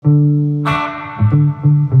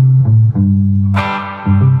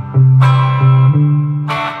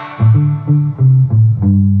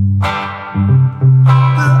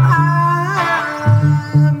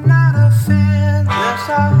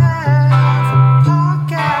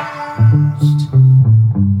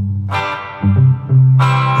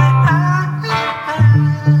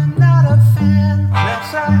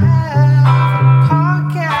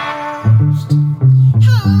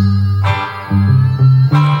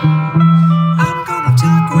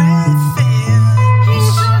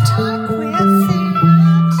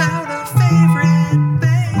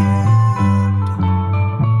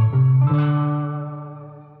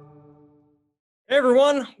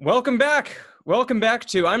Welcome back. Welcome back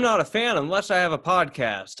to I'm Not a Fan Unless I Have a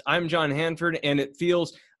Podcast. I'm John Hanford, and it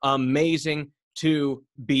feels amazing to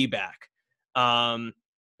be back.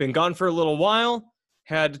 Been gone for a little while.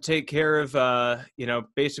 Had to take care of,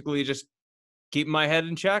 basically just keeping my head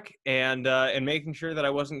in check and making sure that I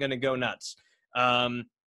wasn't going to go nuts.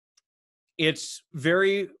 It's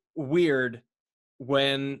very weird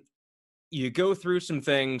when you go through some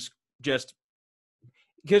things just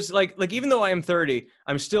because like even though I am 30,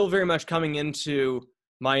 I'm still very much coming into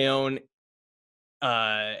my own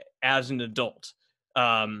as an adult.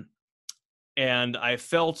 And I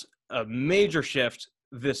felt a major shift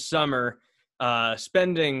this summer,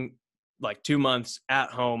 spending like 2 months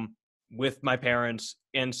at home with my parents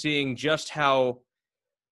and seeing just how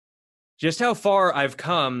far I've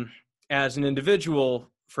come as an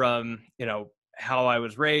individual from, how I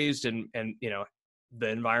was raised and the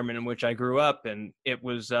environment in which I grew up. And it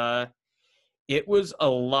was a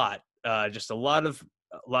lot, just a lot of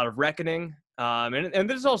reckoning. And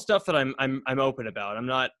this is all stuff that I'm open about. I'm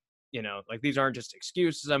not, these aren't just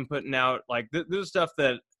excuses I'm putting out. Like this is stuff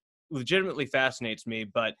that legitimately fascinates me.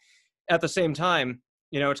 But at the same time,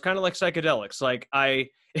 it's kind of like psychedelics. Like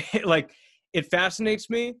it fascinates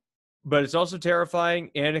me, but it's also terrifying,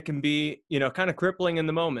 and it can be, kind of crippling in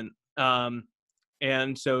the moment.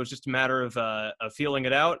 And so it's just a matter of feeling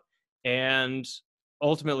it out. And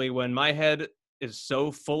ultimately, when my head is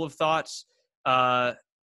so full of thoughts that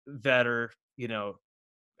are,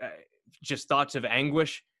 just thoughts of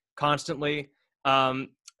anguish constantly,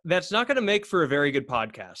 that's not going to make for a very good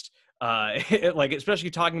podcast.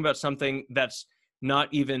 Especially talking about something that's not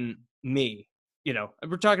even me.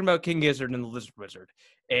 We're talking about King Gizzard and the Lizard Wizard,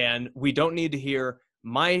 and we don't need to hear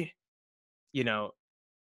my,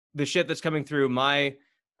 the shit that's coming through my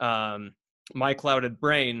my clouded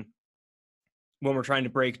brain when we're trying to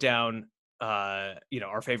break down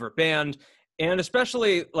our favorite band. And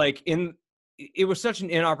especially it was such an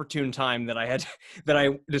inopportune time that I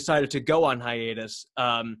decided to go on hiatus,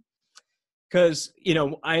 because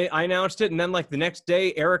I announced it, and then the next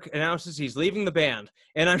day Eric announces he's leaving the band,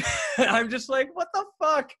 and I'm I'm just like, what the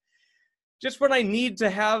fuck? Just when I need to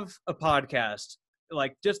have a podcast,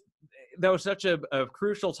 that was such a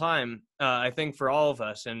crucial time, I think, for all of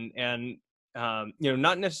us. And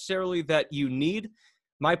not necessarily that you need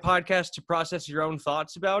my podcast to process your own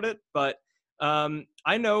thoughts about it, but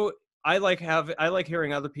I know I like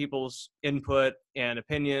hearing other people's input and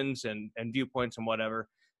opinions and viewpoints and whatever,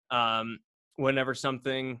 whenever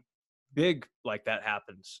something big like that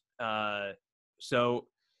happens. So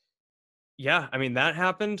yeah, I mean, that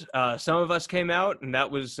happened. Some of us came out, and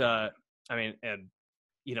that was,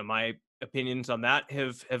 my opinions on that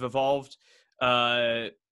have evolved,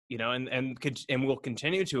 and will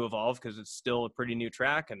continue to evolve, because it's still a pretty new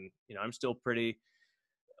track, and I'm still pretty,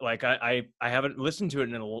 I haven't listened to it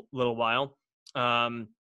in a little while.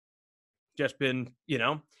 Just been,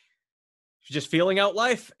 just feeling out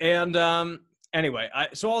life. And anyway,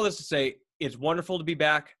 so all this to say, it's wonderful to be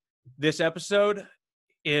back. This episode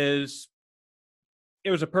it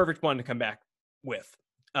was a perfect one to come back with.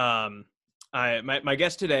 My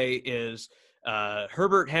guest today is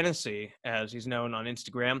Herbert Hennessy, as he's known on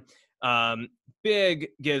Instagram. Big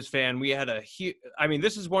Giz fan. We had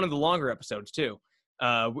this is one of the longer episodes too.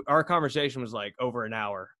 Our conversation was over an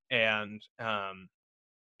hour, and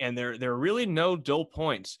there are really no dull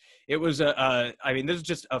points. It was this is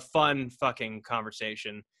just a fun fucking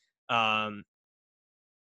conversation. A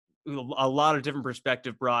lot of different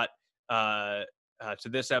perspective brought to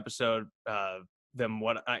this episode than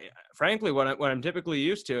what I'm typically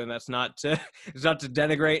used to, and that's not to it's not to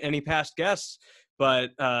denigrate any past guests,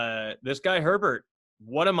 but this guy Herbert,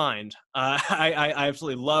 what a mind! I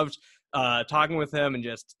absolutely loved talking with him, and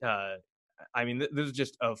just this is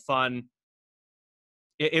just a fun.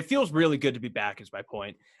 It feels really good to be back, is my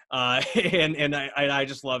point, and I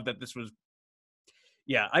just love that this was.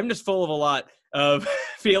 Yeah, I'm just full of a lot of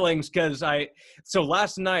feelings, because so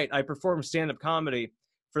last night I performed stand-up comedy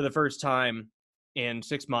for the first time in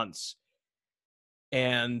 6 months.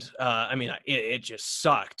 And it just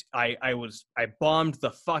sucked. I bombed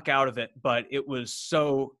the fuck out of it, but it was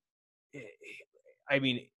so,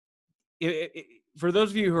 for those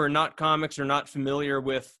of you who are not comics or not familiar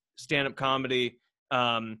with stand-up comedy,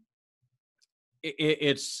 there's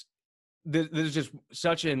just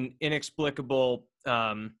such an inexplicable,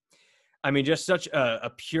 just such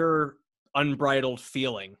a pure, unbridled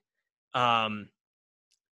feeling,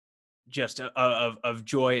 just of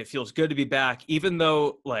joy. It feels good to be back, even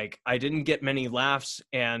though I didn't get many laughs,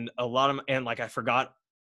 and I forgot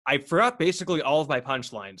basically all of my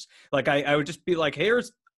punchlines. I would just be like,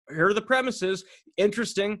 here are the premises.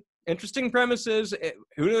 Interesting premises.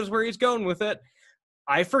 Who knows where he's going with it?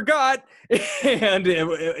 I forgot, and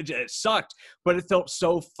it sucked, but it felt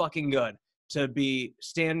so fucking good to be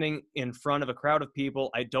standing in front of a crowd of people.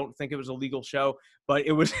 I don't think it was a legal show, but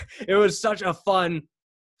it was such a fun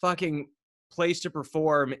fucking place to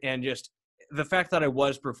perform, and just the fact that I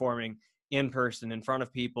was performing in person in front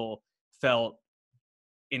of people felt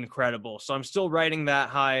incredible. So I'm still riding that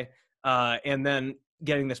high, and then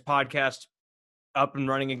getting this podcast up and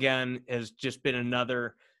running again has just been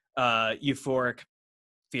another euphoric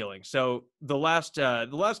feeling. So the last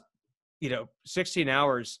 16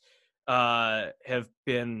 hours have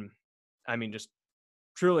been, I mean, just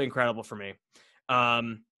truly incredible for me,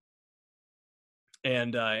 and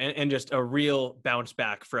just a real bounce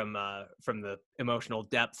back from the emotional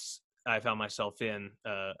depths I found myself in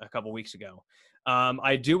a couple weeks ago.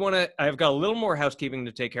 I've got a little more housekeeping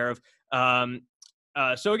to take care of.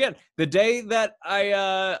 So again, the day that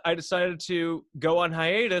I decided to go on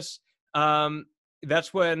hiatus,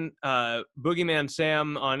 that's when Boogeyman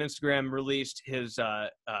Sam on Instagram released his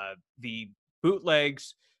the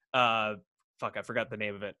bootlegs. Fuck, I forgot the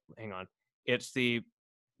name of it. Hang on. It's the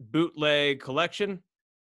bootleg collection.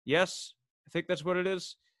 Yes, I think that's what it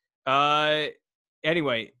is.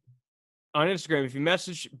 Anyway, on Instagram, if you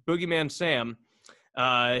message Boogeyman Sam,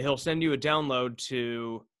 he'll send you a download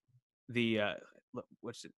to the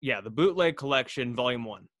the bootleg collection volume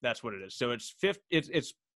 1. That's what it is. So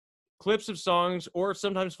it's clips of songs, or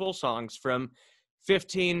sometimes full songs, from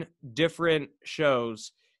 15 different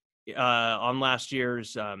shows on last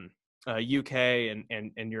year's UK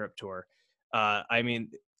and Europe tour. I mean,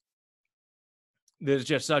 there's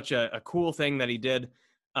just such a cool thing that he did.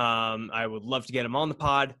 I would love to get him on the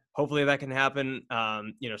pod. Hopefully that can happen.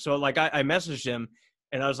 So like I messaged him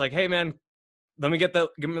and I was like, hey man, let me get the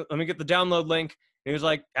download link. And he was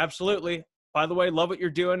like, absolutely. By the way, love what you're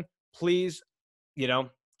doing. Please,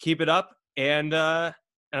 keep it up. And I'm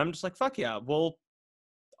just like, fuck yeah. I'll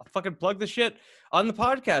fucking plug the shit on the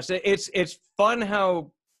podcast. It's fun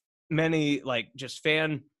how many like just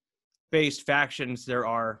fan based factions there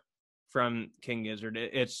are from King Gizzard.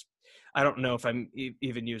 I don't know if I'm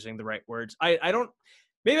even using the right words. I don't,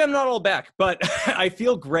 maybe I'm not all back, but I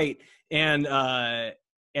feel great. And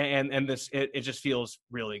this, it just feels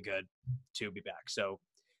really good to be back. So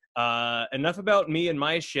enough about me and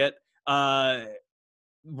my shit.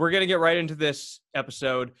 We're going to get right into this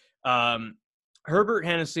episode. Herbert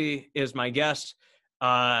Hennessy is my guest.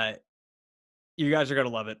 You guys are going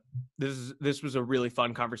to love it. This was a really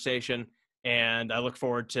fun conversation, and I look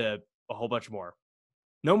forward to a whole bunch more.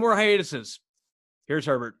 No more hiatuses. Here's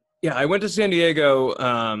Herbert. Yeah, I went to San Diego.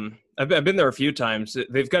 I've been there a few times.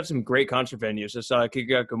 They've got some great concert venues. I saw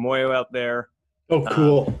Kika Gamoyo out there. Oh,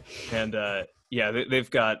 cool. They've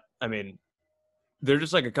got, I mean, they're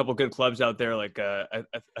just like a couple good clubs out there. Like I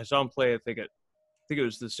saw them play, I think it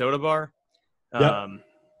was the Soda Bar. Yep.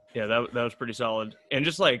 That was pretty solid. And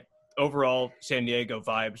just like overall San Diego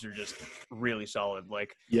vibes are just really solid.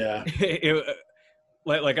 Like, yeah.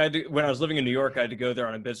 Like I did, when I was living in New York, I had to go there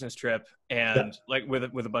on a business trip, and like with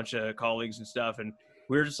a bunch of colleagues and stuff, and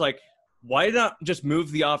we were just like, why not just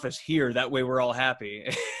move the office here? That way we're all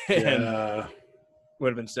happy. And would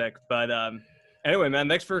have been sick. But anyway, man,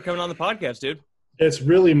 thanks for coming on the podcast, dude. It's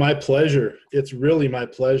really my pleasure.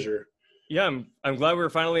 Yeah, I'm glad we were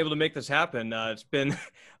finally able to make this happen. It's been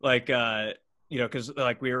like because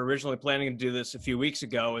like we were originally planning to do this a few weeks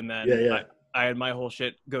ago, and then I had my whole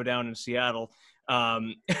shit go down in Seattle.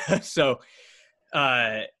 It's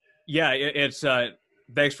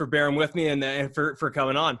thanks for bearing with me and for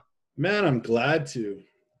coming on. Man, I'm glad to.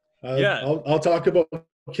 I'll talk about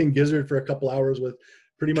King Gizzard for a couple hours with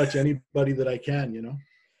pretty much anybody that I can,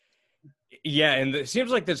 Yeah, and it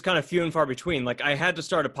seems like there's kind of few and far between. Like I had to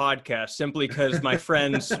start a podcast simply because my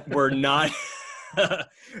friends were not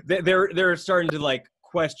they're starting to like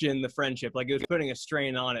question the friendship. Like it was putting a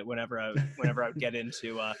strain on it whenever I would get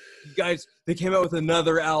into guys, they came out with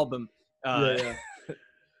another album.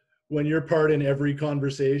 When your part in every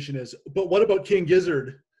conversation is, but what about King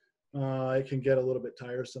Gizzard? It can get a little bit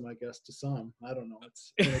tiresome, I guess, to some. I don't know.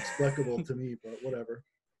 It's inexplicable to me, but whatever.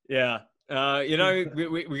 Yeah. We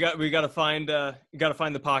got to find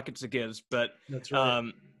the pockets it gives, but that's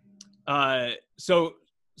right. So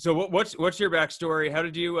what's your backstory? How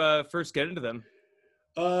did you first get into them?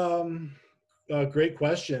 Great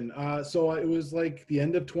question. So it was like the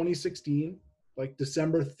end of 2016, like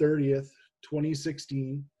December 30th,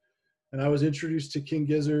 2016. And I was introduced to King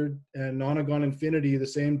Gizzard and Nonagon Infinity the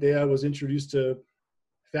same day I was introduced to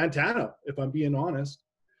Fantano, if I'm being honest.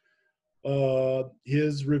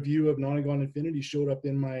 his review of Nonagon Infinity showed up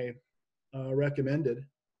in my recommended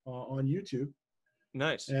on YouTube.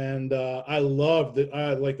 Nice. And I loved it.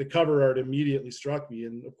 Like the cover art immediately struck me.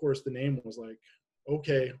 And of course the name was like,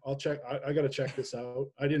 okay, I'll check. I got to check this out.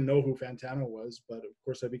 I didn't know who Fantano was, but of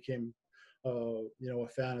course I became, you know, a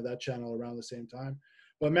fan of that channel around the same time.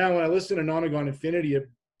 But man, when I listened to Nonagon Infinity,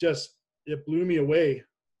 it blew me away.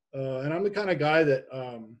 And I'm the kind of guy that,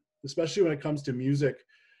 especially when it comes to music,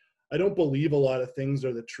 I don't believe a lot of things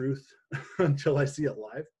are the truth until I see it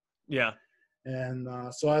live. Yeah. And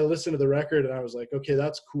so I listened to the record and I was like, okay,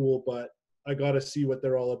 that's cool, but I got to see what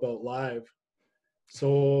they're all about live.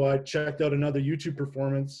 So I checked out another YouTube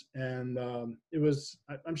performance, and it was,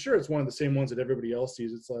 I'm sure it's one of the same ones that everybody else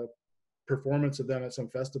sees. It's a performance of them at some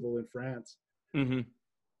festival in France. Mm-hmm.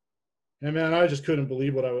 And man, I just couldn't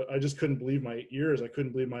believe I just couldn't believe my ears. I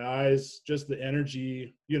couldn't believe my eyes, just the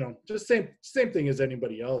energy, you know, just same thing as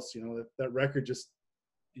anybody else, you know, that record just,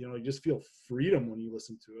 you know, you just feel freedom when you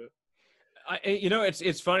listen to it. You know,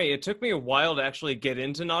 it's funny. It took me a while to actually get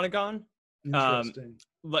into Nonagon. Interesting.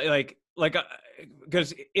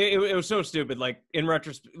 Because it was so stupid. Like in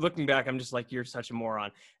retrospect, looking back, I'm just like, you're such a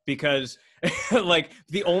moron, because like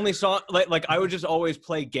the only song, like I would just always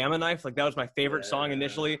play Gamma Knife. Like that was my favorite song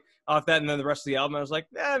initially off that. And then the rest of the album, I was like,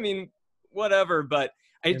 I mean, whatever. But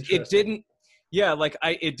it didn't,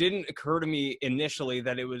 it didn't occur to me initially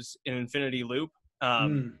that it was an infinity loop.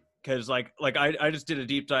 Cause like I just did a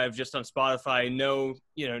deep dive just on Spotify, no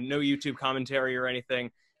YouTube commentary or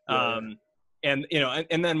anything. And, you know,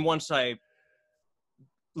 and then once I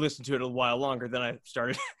listened to it a while longer, then I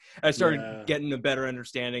started getting a better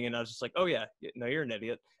understanding, and I was just like, oh yeah, no, you're an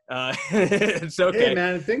idiot. It's okay. Hey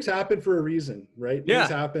man, things happen for a reason, right? Things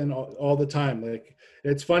happen all the time. Like,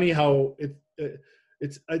 it's funny how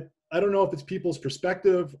I don't know if it's people's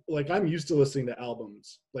perspective. Like, I'm used to listening to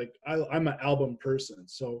albums. Like I'm an album person.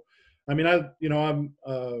 So, I mean, I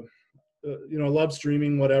love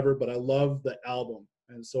streaming, whatever, but I love the album.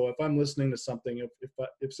 And so if I'm listening to something,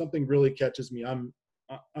 if something really catches me, I'm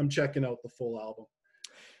checking out the full album.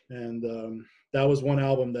 And that was one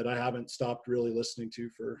album that I haven't stopped really listening to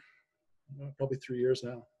for probably 3 years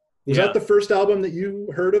now. Was that the first album that you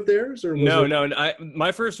heard of theirs, or was No.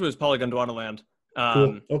 My first was Polygon Wonderland.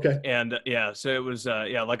 Cool. Okay. And so it was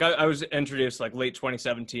like I was introduced like late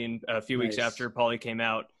 2017, a few weeks after Poly came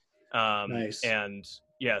out. Nice. And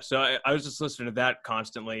yeah, so I was just listening to that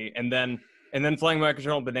constantly, and then Flying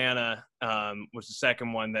Microtonal Banana was the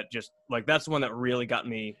second one that just like, that's the one that really got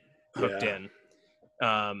me hooked in.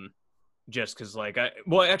 Just because like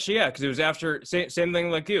because it was after same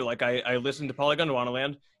thing like you. Like I listened to Polygon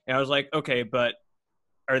Wonderland and I was like, okay, but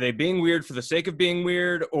are they being weird for the sake of being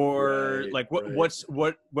weird, or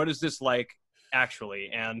what is this like actually?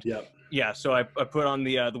 And so I put on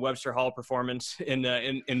the Webster Hall performance in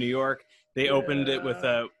New York. They opened it with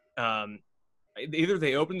either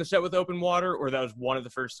they opened the set with Open Water, or that was one of the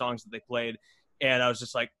first songs that they played. And I was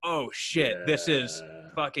just like, oh shit, this is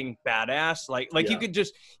fucking badass. Like you could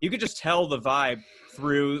just tell the vibe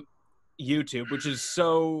through YouTube, which is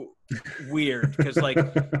so weird. Cause like,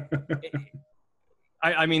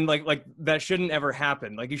 I mean, like that shouldn't ever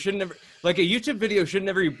happen. Like you shouldn't ever, like a YouTube video should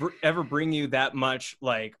never ever bring you that much,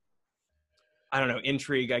 like, I don't know,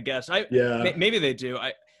 intrigue, I guess. Maybe they do.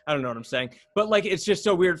 I don't know what I'm saying, but like, it's just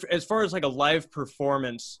so weird as far as like a live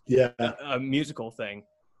performance, a musical thing.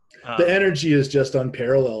 The energy is just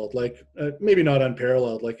unparalleled. Like maybe not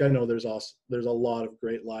unparalleled. Like I know there's a lot of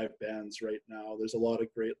great live bands right now. There's a lot of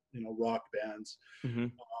great, rock bands,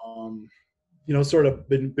 sort of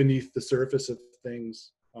beneath the surface of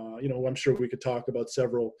things. I'm sure we could talk about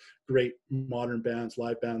several great modern bands,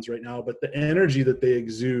 live bands right now, but the energy that they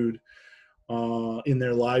exude in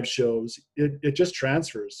their live shows, it just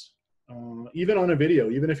transfers. Even on a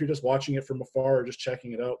video, even if you're just watching it from afar or just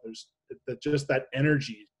checking it out, there's just that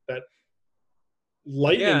energy, that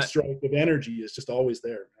lightning strike of energy is just always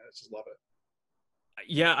there. I just love it.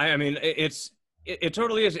 Yeah, I mean, it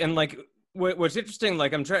totally is. And like, what's interesting,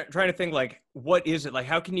 like I'm trying to think, like, what is it? Like,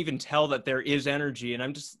 how can you even tell that there is energy?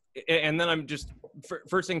 And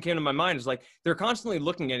first thing came to my mind is like, they're constantly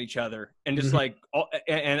looking at each other and just like,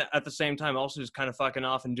 and at the same time also just kind of fucking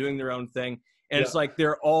off and doing their own thing. And it's like,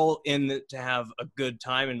 they're all in to have a good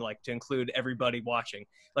time and like to include everybody watching.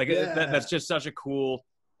 Like that's just such a cool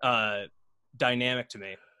dynamic to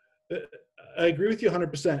me. I agree with you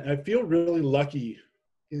 100%. I feel really lucky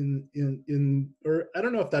or I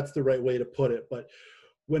don't know if that's the right way to put it, but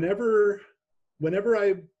whenever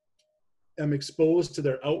I am exposed to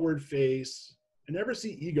their outward face, I never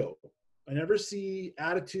see ego. I never see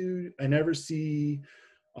attitude. I never see,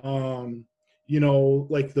 you know,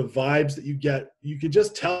 like the vibes that you get, you could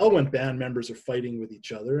just tell when band members are fighting with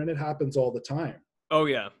each other, and it happens all the time. Oh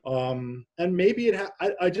yeah. And maybe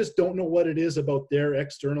I just don't know what it is about their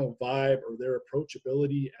external vibe or their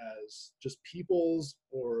approachability as just peoples,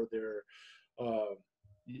 or their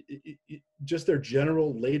just their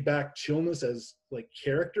general laid back chillness as like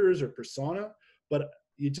characters or persona. But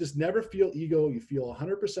you just never feel ego. You feel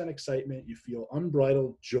 100% excitement. You feel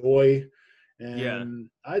unbridled joy. Yeah. And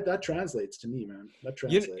that translates to me, man. That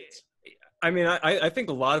You, translates. I mean, I think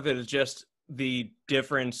a lot of it is just the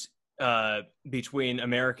difference between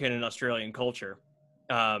American and Australian culture.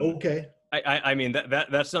 Okay. I mean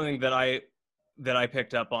that's something that I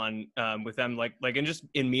picked up on with them, like and just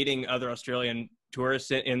in meeting other Australian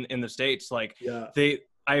tourists in the States, like Yeah.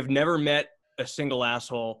 I've never met a single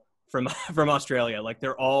asshole from from Australia. Like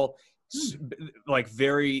they're all like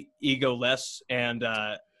very egoless and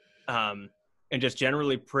just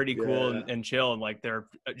generally pretty cool Yeah. and chill, and like they're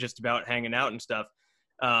just about hanging out and stuff.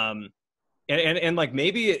 And like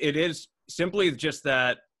maybe it is simply just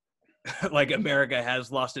that like America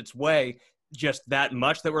has lost its way just that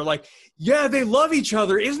much that we're like, yeah, they love each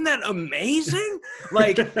other. Isn't that amazing?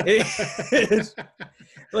 Like it's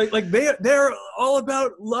like they're all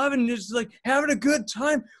about love and just like having a good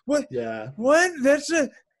time. What? Yeah. What? That's a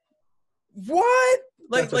what?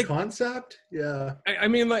 That's a concept. Yeah. I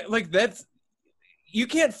mean, like that's, you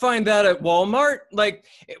can't find that at Walmart. Like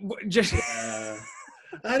just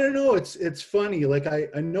I don't know. It's funny. Like I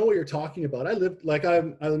know what you're talking about. I lived like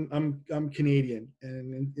I'm Canadian,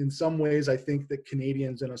 and in some ways I think that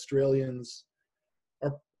Canadians and Australians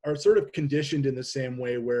are sort of conditioned in the same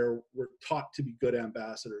way, where we're taught to be good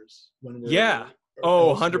ambassadors when we're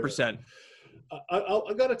Oh, 100%.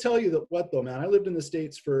 I got to tell you that what though, man. I lived in the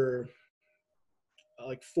States for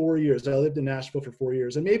like 4 years. I lived in Nashville for 4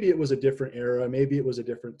 years, and maybe it was a different era, maybe it was a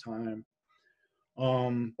different time.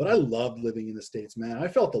 But I loved living in the States, man. I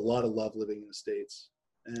felt a lot of love living in the States.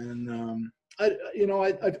 And I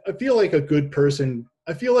feel like a good person.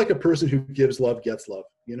 I feel like a person who gives love gets love,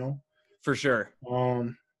 you know? For sure.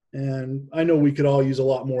 And I know we could all use a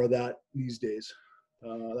lot more of that these days.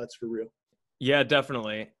 That's for real. Yeah,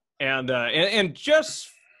 definitely. And just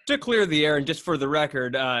to clear the air and just for the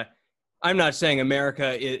record, I'm not saying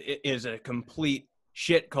America is a complete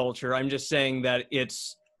shit culture. I'm just saying that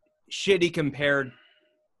it's shitty compared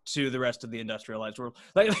to the rest of the industrialized world.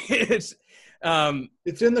 Like it's in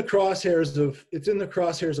the crosshairs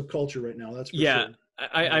of culture right now. That's for yeah. Sure.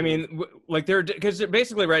 I mean, like because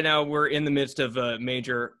basically right now we're in the midst of a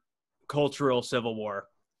major cultural civil war,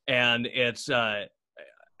 and it's I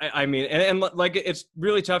mean, and like it's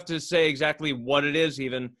really tough to say exactly what it is,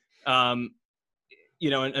 even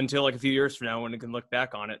until like a few years from now when we can look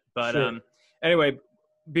back on it. But sure. Anyway,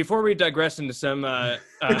 before we digress into some hey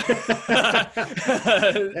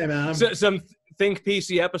man, some Think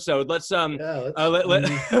PC episode, let's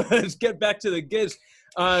let's get back to the giz.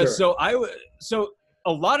 Sure. So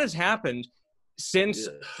a lot has happened since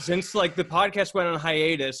like the podcast went on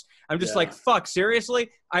hiatus. I'm just like, fuck, seriously?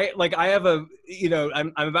 I have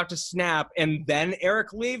I'm about to snap, and then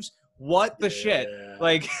Eric leaves. What the shit?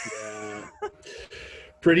 Like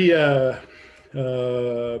pretty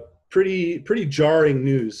jarring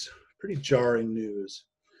news. Pretty jarring news.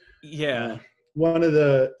 Yeah. One of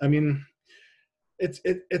the, I mean,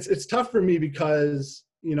 it's tough for me because,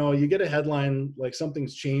 you get a headline like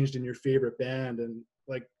something's changed in your favorite band, and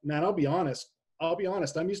like, man, I'll be honest.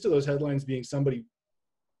 I'm used to those headlines being somebody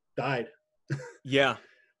died. Yeah.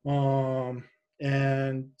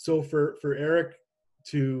 And so for Eric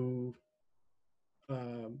to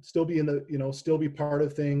still be still be part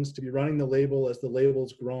of things, to be running the label as the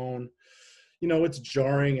label's grown, it's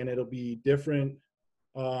jarring, and it'll be different.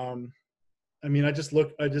 I mean, I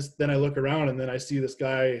look around, and then I see this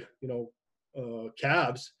guy,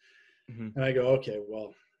 Cabs, mm-hmm. and I go, okay,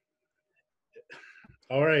 well,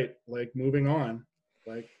 all right, like, moving on.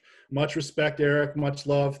 Like, much respect, Eric, much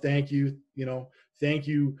love. Thank you. Thank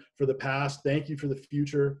you for the past. Thank you for the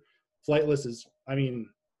future. Flightless is, I mean,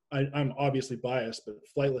 I'm obviously biased, but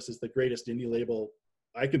Flightless is the greatest indie label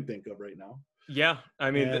I can think of right now. Yeah.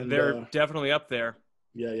 I mean, they're definitely up there.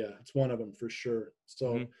 Yeah. It's one of them for sure.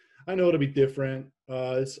 So I know it'll be different.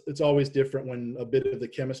 It's always different when a bit of the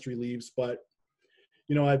chemistry leaves, but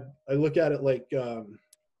I look at it like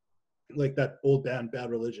that old band Bad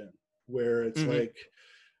Religion, where it's like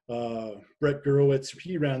Brett Gurewitz,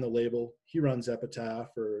 he ran the label, he runs Epitaph,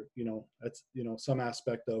 or that's some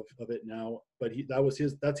aspect of it now, but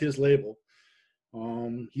that's his label.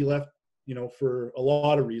 He left for a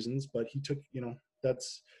lot of reasons, but he took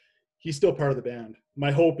he's still part of the band.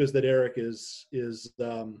 My hope is that Eric is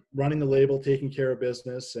running the label, taking care of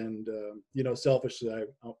business, and you know, selfishly,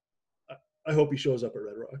 I hope he shows up at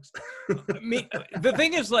Red Rocks. The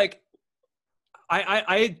thing is, like,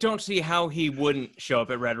 I don't see how he wouldn't show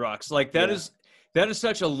up at Red Rocks. Like that is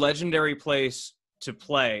such a legendary place to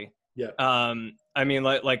play. Yeah. I mean,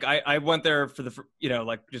 like I went there for the, you know,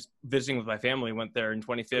 like just visiting with my family, went there in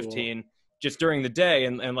 2015, cool. Just during the day.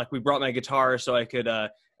 And like, we brought my guitar so I could,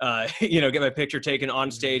 you know, get my picture taken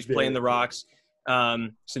on stage, playing the rocks,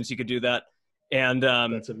 since you could do that. And,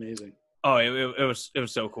 that's amazing. Oh, it was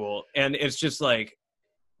so cool. And it's just like,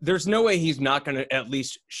 there's no way he's not going to at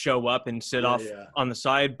least show up and sit off on the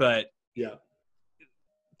side, but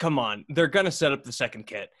come on, they're going to set up the second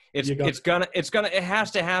kit. It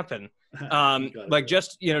has to happen. Like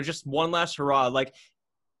just, you know, just one last hurrah. Like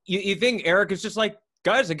you think Eric is just like,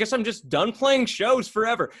 guys, I guess I'm just done playing shows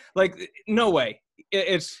forever. Like, no way.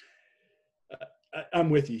 I'm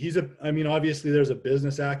with you. I mean, obviously there's a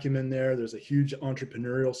business acumen there. There's a huge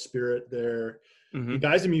entrepreneurial spirit there. Mm-hmm. The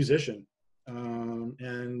guy's a musician.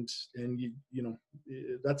 And you know,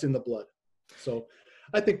 that's in the blood. So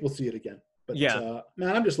I think we'll see it again. But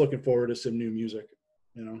man, I'm just looking forward to some new music,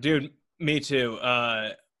 you know. Dude, me too.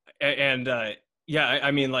 I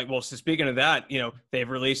mean, like, well, so speaking of that, you know, they've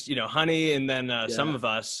released, you know, Honey, and then Some of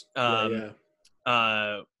Us.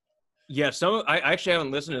 I actually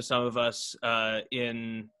haven't listened to Some of Us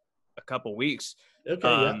in a couple weeks.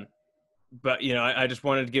 Okay. But you know, I just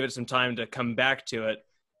wanted to give it some time to come back to it.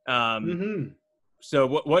 So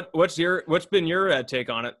what's been your take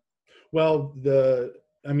on it? Well, the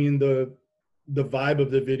vibe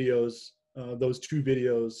of the videos, those two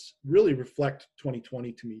videos really reflect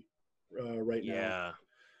 2020 to me right now.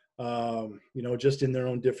 You know, just in their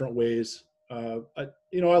own different ways. I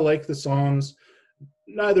like the songs.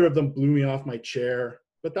 Neither of them blew me off my chair,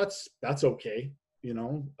 but that's okay. You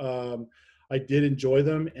know, I did enjoy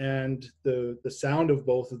them, and the sound of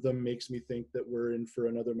both of them makes me think that we're in for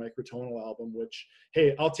another Microtonal album, which,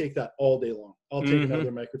 hey, I'll take that all day long. I'll take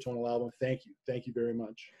another Microtonal album. Thank you very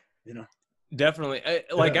much. You know, definitely.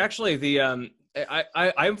 Actually, the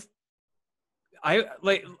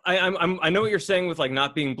I know what you're saying with like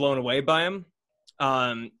not being blown away by him,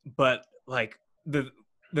 but like the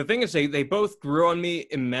thing is, they both grew on me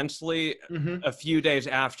immensely a few days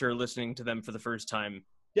after listening to them for the first time.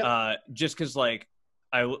 Just because, like,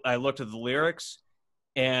 I looked at the lyrics,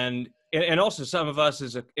 and also Some of Us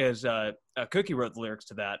is a Cookie wrote the lyrics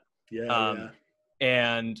to that.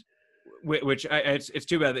 And which it's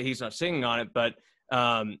too bad that he's not singing on it, but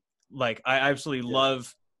like, I absolutely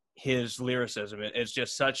love his lyricism. It's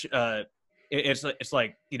just such it's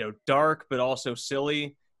like, you know, dark but also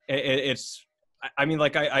silly. I mean,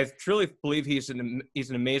 like, I truly believe he's an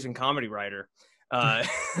amazing comedy writer.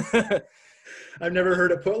 I've never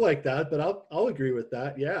heard it put like that, but I'll agree with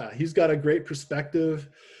that. Yeah, he's got a great perspective.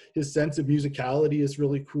 His sense of musicality is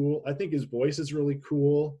really cool. I think his voice is really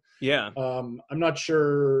cool. Yeah. I'm not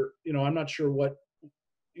sure what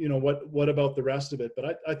about the rest of it,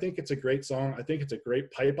 but I think it's a great song. I think it's a great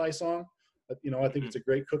Pipe-Eye song. You know, I think it's a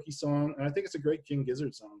great Cookie song, and I think it's a great King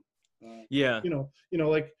Gizzard song. You know,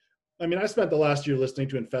 like, I mean, I spent the last year listening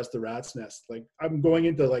to Infest the Rat's Nest. Like, I'm going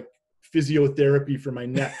into like physiotherapy for my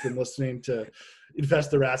neck from listening to Infest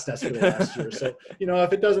the Rat's Nest for the last year. So, you know,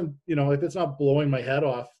 if it's not blowing my head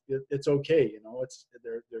off, it's okay. You know,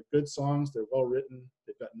 they're good songs. They're well written.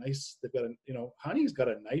 Honey's got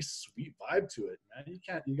a nice, sweet vibe to it, man.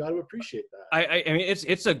 You got to appreciate that. I mean,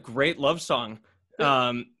 it's a great love song.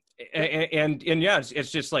 And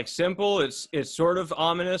it's just like simple. It's sort of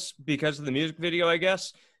ominous because of the music video, I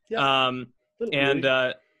guess. But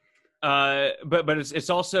it's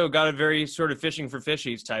also got a very sort of Fishing for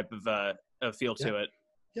Fishies type of feel to it.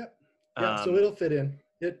 So it'll fit in.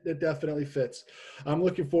 It definitely fits. I'm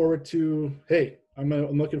looking forward to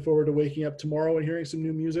waking up tomorrow and hearing some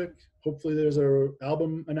new music. Hopefully there's a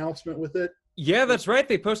album announcement with it. Yeah, that's right.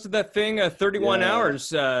 They posted that thing 31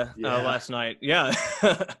 hours last night. Yeah.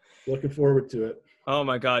 Looking forward to it. Oh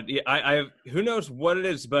my God. Yeah, I who knows what it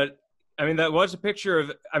is, but I mean, that was a picture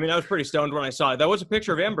of, I mean, I was pretty stoned when I saw it. That was a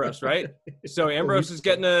picture of Ambrose, right? So Ambrose is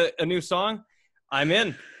getting a new song. I'm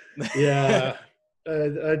in. Yeah.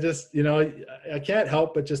 I just, you know, I can't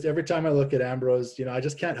help but just every time I look at Ambrose, you know, I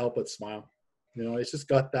just can't help but smile. You know, he's just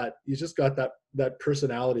got that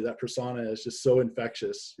personality, that persona is just so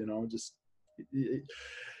infectious, you know, just,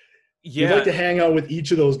 you'd like to hang out with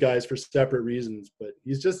each of those guys for separate reasons, but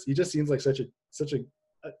he just seems like such a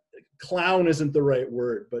clown isn't the right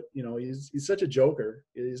word, but you know, he's such a joker.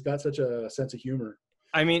 He's got such a sense of humor.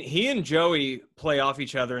 I mean, he and Joey play off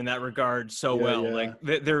each other in that regard so Yeah, well. yeah. Like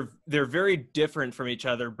they're very different from each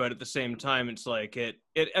other, but at the same time, it's like it.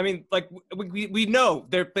 I mean, like we know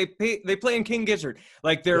they play in King Gizzard.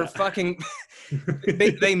 Like they're Yeah. fucking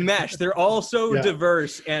they mesh. They're all so Yeah.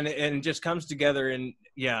 diverse, and it just comes together. And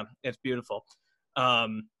yeah, it's beautiful.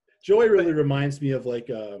 Joey really reminds me of like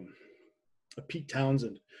a Pete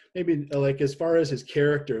Townsend, maybe like as far as his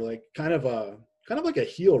character, like kind of like a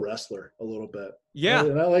heel wrestler a little bit. Yeah.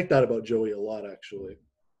 And I like that about Joey a lot, actually.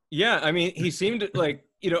 Yeah, I mean, he seemed like,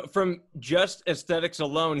 from just aesthetics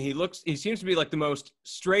alone, he seems to be like the most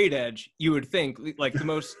straight edge, you would think, like the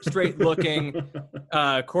most straight looking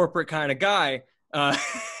corporate kind of guy. And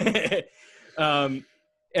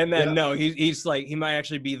then no, he's like, he might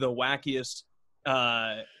actually be the wackiest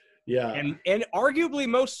yeah. And arguably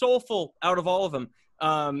most soulful out of all of them.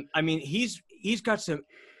 I mean, he's got some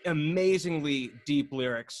amazingly deep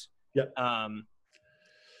lyrics. Yep. I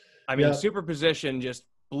mean, Superposition just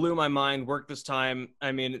blew my mind. Worked this time.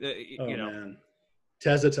 I mean, man.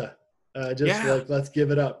 Tezita. Like, let's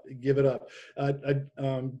give it up.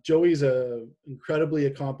 Joey's a incredibly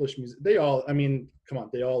accomplished music. They all, I mean, come on,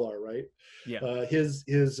 they all are, right? Yeah. His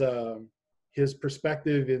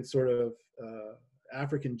perspective in sort of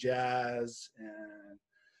African jazz and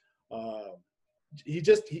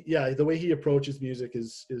the way he approaches music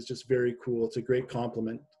is just very cool. It's a great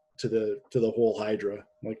compliment to the whole Hydra.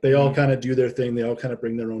 Like they all kind of do their thing. They all kind of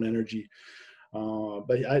bring their own energy.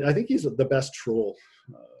 But I think he's the best troll.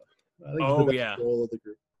 I think he's the best troll of the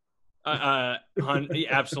group.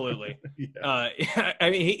 Absolutely. Yeah.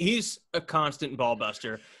 I mean, he's a constant ball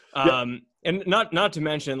buster. And not to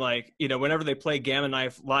mention, like, whenever they play Gamma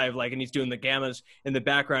Knife live, like, and he's doing the gammas in the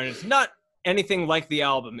background, it's not anything like the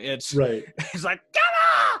album. It's right. It's like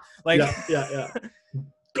Gamma, like yeah.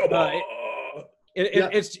 Come on.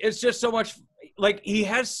 It's just so much. Like he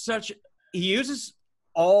uses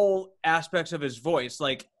all aspects of his voice,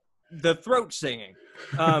 like the throat singing,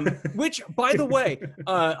 which, by the way,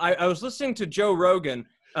 I was listening to Joe Rogan,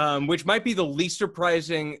 which might be the least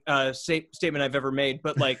surprising statement I've ever made,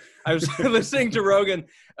 but like I was listening to Rogan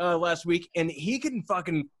last week, and he can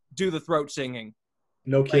fucking do the throat singing.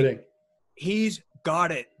 No kidding. Like, he's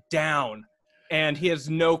got it down, and he has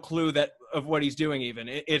no clue of what he's doing. Even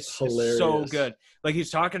it's hilarious. So good. Like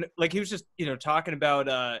he's talking, like he was just talking about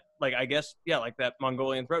like I guess like that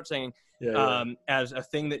Mongolian throat singing as a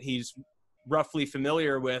thing that he's roughly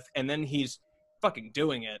familiar with, and then he's fucking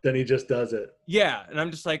doing it. Then he just does it. Yeah, and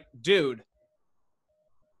I'm just like, dude,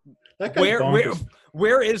 that guy's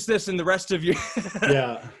where is this in the rest of your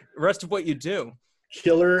rest of what you do?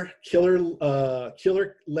 Killer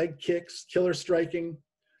leg kicks, killer striking,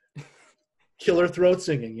 killer throat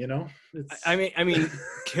singing. I mean,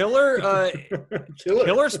 killer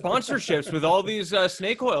sponsorships with all these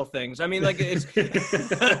snake oil things. I mean, like it's.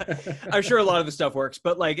 I'm sure a lot of the stuff works,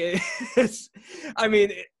 but like it's. I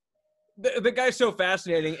mean, the guy's so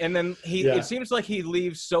fascinating, and then it seems like he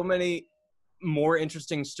leaves so many more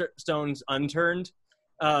interesting stones unturned.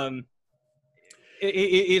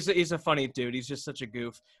 He's a funny dude. He's just such a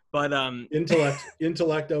goof. But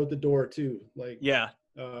intellect out the door too. Like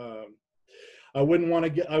I wouldn't want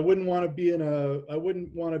to be in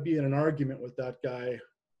an argument with that guy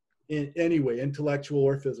in any way, intellectual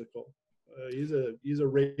or physical. He's a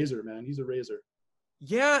razor, man. He's a razor.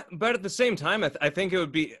 Yeah, but at the same time, I think it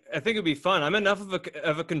would be fun. I'm enough of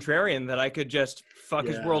a contrarian that I could just fuck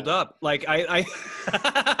his world up. Like I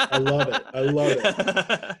love it.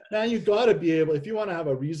 Now you've got to be able, if you want to have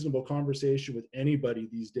a reasonable conversation with anybody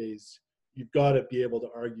these days, you've got to be able to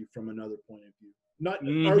argue from another point of view.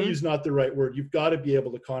 Argue's not the right word. You've got to be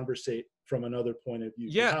able to conversate from another point of view.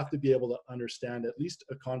 Yeah. You have to be able to understand at least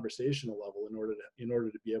a conversational level in order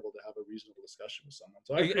to be able to have a reasonable discussion with someone.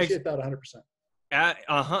 So I appreciate that 100%.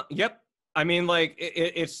 Yep. I mean, like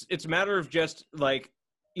it's a matter of just like,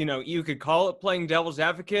 you could call it playing devil's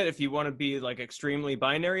advocate if you want to be like extremely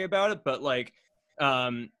binary about it, but like,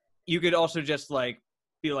 you could also just like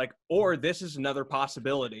be like, or this is another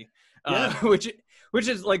possibility, which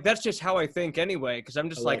is like, that's just how I think anyway. Cause I'm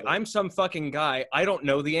just like, I'm some fucking guy. I don't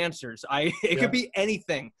know the answers. It could be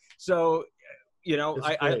anything. So,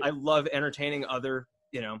 I love entertaining other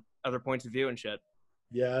points of view and shit.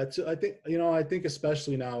 Yeah, I think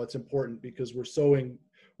especially now it's important because we're so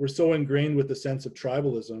ingrained with the sense of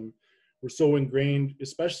tribalism. We're so ingrained,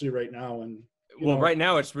 especially right now. And right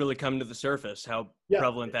now it's really come to the surface how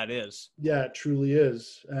prevalent that is. Yeah, it truly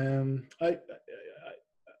is.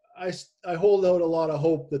 I hold out a lot of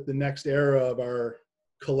hope that the next era of our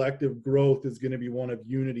collective growth is going to be one of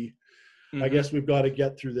unity. I guess we've got to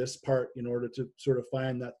get through this part in order to sort of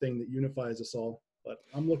find that thing that unifies us all. But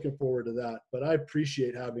I'm looking forward to that. But I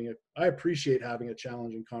appreciate having a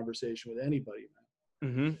challenging conversation with anybody,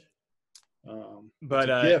 man. It's But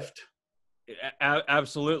a gift.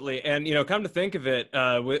 absolutely. And, come to think of it,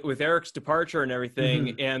 with Eric's departure and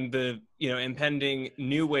everything, and the, impending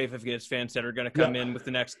new wave of Giz fans that are going to come in with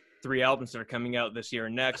the next 3 albums that are coming out this year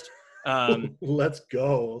and next. Let's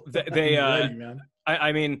go. They, ready, man.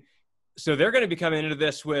 I mean, so they're going to be coming into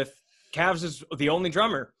this with Cavs as the only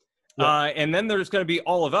drummer. And then there's going to be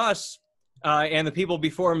all of us, and the people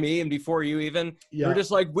before me and before you even. We're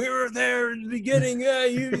just like, we were there in the beginning.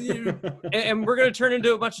 And we're going to turn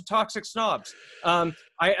into a bunch of toxic snobs. I'm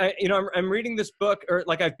reading this book, or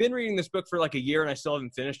like I've been reading this book for like a year and I still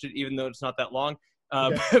haven't finished it, even though it's not that long.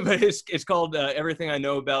 But it's called Everything I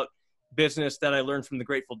Know About Business That I Learned from the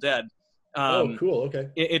Grateful Dead. Oh, cool. Okay.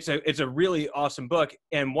 It's a really awesome book.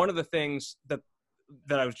 And one of the things that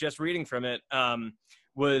I was just reading from it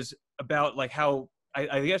was about like how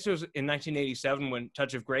I guess it was in 1987 when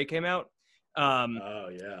Touch of Grey came out.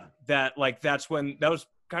 That was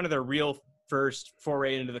kind of their real first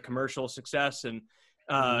foray into the commercial success, and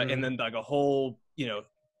then like a whole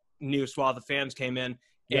new swath of fans came in,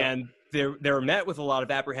 and they were met with a lot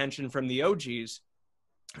of apprehension from the OGs,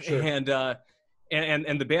 and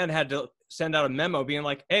the band had to send out a memo being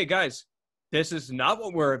like, hey guys, this is not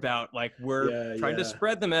what we're about. Like we're trying to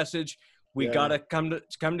spread the message. We gotta come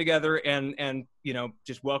together and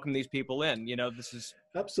just welcome these people in. This is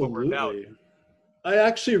absolutely what we're about. I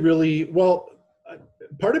actually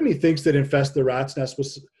part of me thinks that Infest the Rat's Nest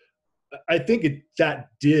was, I think that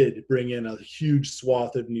did bring in a huge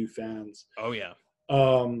swath of new fans. Oh yeah. A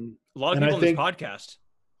lot of people on this podcast.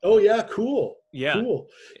 Oh yeah, cool. Yeah. Cool.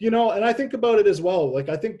 And I think about it as well. Like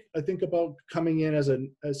I think about coming in as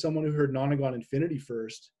someone who heard Nonagon Infinity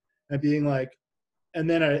first and being like, and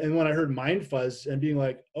when I heard Mind Fuzz and being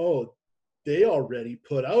like, oh, they already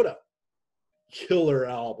put out a killer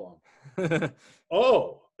album.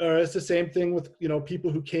 Or it's the same thing with people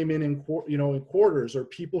who came in quarters, or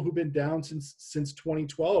people who've been down since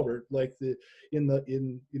 2012, or like in the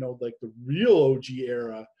real OG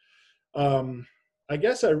era. I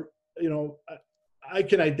guess I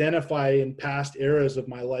can identify in past eras of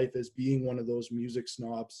my life as being one of those music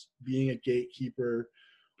snobs, being a gatekeeper,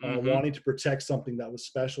 wanting to protect something that was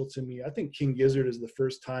special to me. I think King Gizzard is the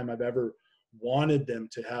first time I've ever wanted them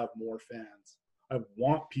to have more fans. I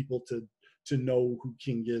want people to know who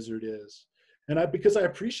King Gizzard is. And because I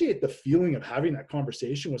appreciate the feeling of having that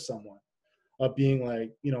conversation with someone, of being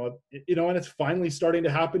like, and it's finally starting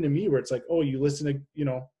to happen to me where it's like, oh, you listen to,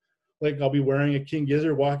 like I'll be wearing a King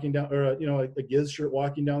Gizzard walking down, or a Giz shirt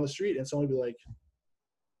walking down the street, and someone will be like,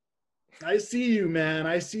 I see you, man.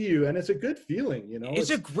 I see you. And it's a good feeling,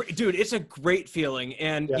 It's a great feeling.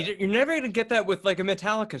 And you're never going to get that with like a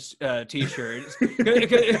Metallica t-shirt.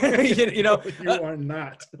 You are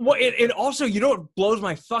not. Well, and also, what blows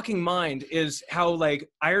my fucking mind is how like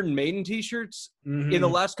Iron Maiden t-shirts in the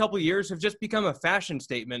last couple of years have just become a fashion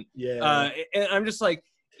statement. Yeah. And I'm just like,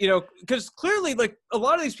 because clearly like a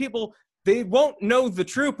lot of these people, they won't know the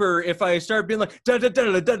Trooper if I start being like, da, da,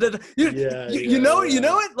 da, da, da, da. You know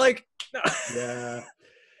it? Like,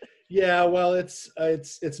 yeah. Well, it's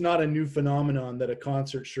not a new phenomenon that a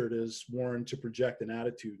concert shirt is worn to project an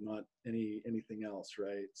attitude, not anything else,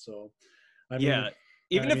 right? So, even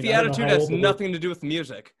if the attitude has nothing to do with the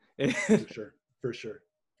music. For sure.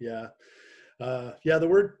 Yeah. The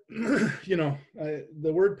word,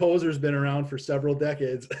 the word poser's been around for several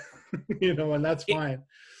decades, and that's fine.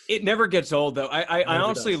 It never gets old, though. I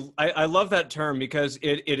honestly, I love that term because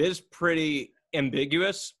it is pretty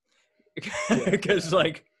ambiguous. Because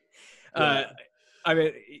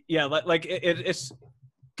it's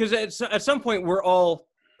because at some point we're all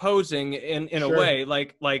posing in a way,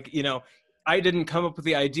 like I didn't come up with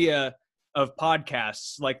the idea of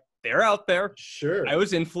podcasts. Like they're out there. Sure. I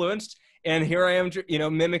was influenced, and here I am,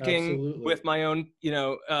 mimicking Absolutely. with my own,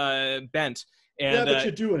 bent. And, but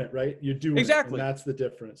you're doing it, right? You're doing exactly. It, and that's the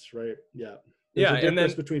difference, right? Yeah. There's a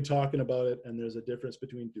difference between talking about it, and there's a difference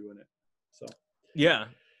between doing it. So. Yeah.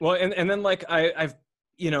 Well, and then like I've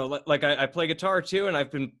I play guitar too, and I've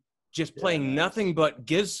been just playing nothing but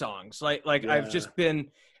Giz songs. Like I've just been.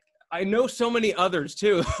 I know so many others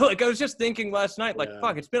too. Like I was just thinking last night, like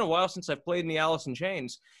fuck, it's been a while since I've played in the Alice in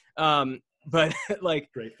Chains. But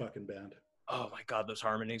like great fucking band. Oh my god, those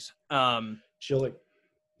harmonies. Chilling.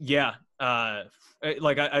 Yeah.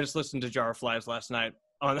 Like I just listened to Jar of Flies last night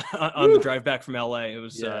on the drive back from LA. It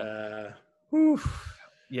was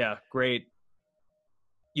great.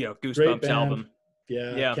 Goosebumps album.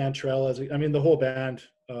 Yeah. Cantrell the whole band,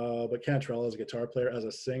 but Cantrell as a guitar player, as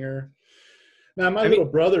a singer, Now, my little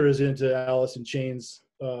brother is into Alice in Chains,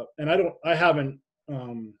 and I'm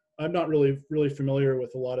not really familiar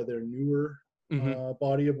with a lot of their newer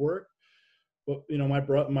body of work. But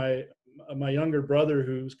my younger brother,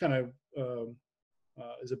 who's kind of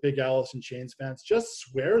is a big Alice in Chains fan, just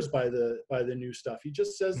swears by the new stuff. He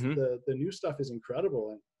just says the new stuff is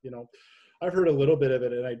incredible, and I've heard a little bit of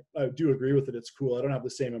it, and I do agree with it. It's cool. I don't have the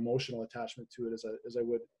same emotional attachment to it as I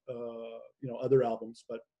would other albums,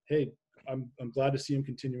 but hey, I'm glad to see him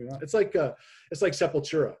continuing on. It's like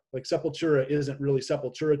Sepultura. Like Sepultura isn't really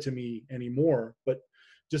Sepultura to me anymore, but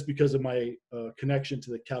just because of my connection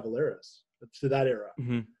to the Cavalieras, to that era.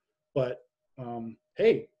 But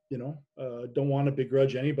hey, don't want to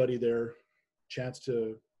begrudge anybody their chance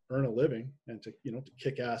to earn a living and to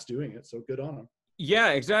kick ass doing it. So good on them. Yeah,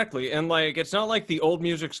 exactly. And like, it's not like the old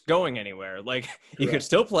music's going anywhere. Like you could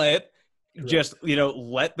still play it. Correct. Just,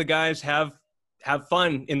 let the guys have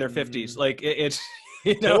fun in their 50s. Like it's,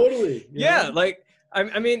 totally. Yeah. Like,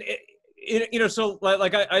 I mean, so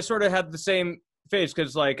like I sort of had the same phase.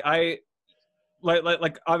 Cause like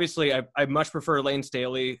like obviously I much prefer Lane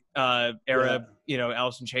Staley era,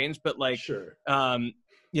 Alice in Chains, but like, sure.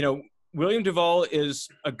 William Duvall is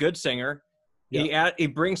a good singer. Yeah. He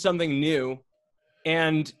brings something new.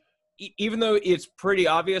 And even though it's pretty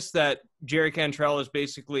obvious that Jerry Cantrell has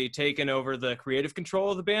basically taken over the creative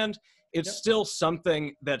control of the band, it's still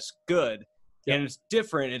something that's good and it's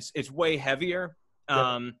different. It's way heavier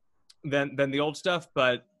than the old stuff.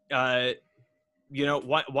 But why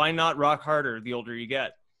not rock harder the older you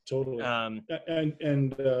get? Totally. And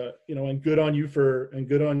good on you for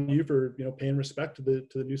paying respect to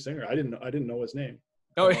the new singer. I didn't know his name.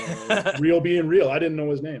 Oh, Real being real. I didn't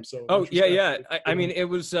know his name. So. Oh yeah. I mean, it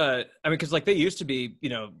was. Because like they used to be,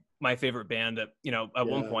 my favorite band at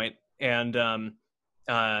one point, and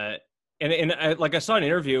I saw an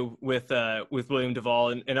interview with William Duvall,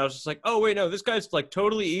 and I was just like, oh wait, no, this guy's like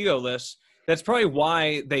totally egoless. That's probably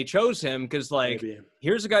why they chose him, because like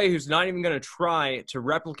here's a guy who's not even going to try to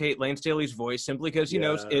replicate Lane Staley's voice simply because he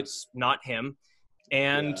knows it's not him,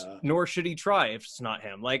 and nor should he try if it's not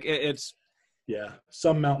him. Like it's. Yeah,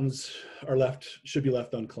 some mountains should be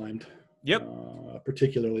left unclimbed. Yep.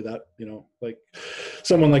 Particularly that, like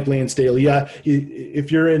someone like Lane Staley. Yeah,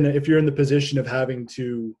 if you're in the position of having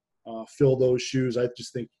to fill those shoes, I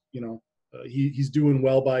just think he's doing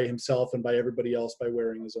well by himself and by everybody else by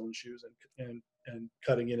wearing his own shoes and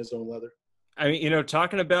cutting in his own leather. I mean,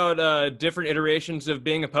 talking about different iterations of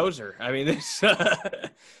being a poser. I mean, this.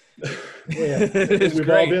 We've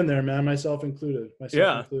all been there, man. Myself included.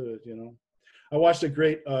 I watched a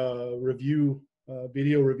great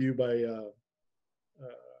video review by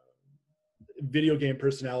video game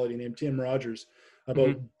personality named Tim Rogers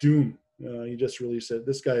about Doom. He just released it.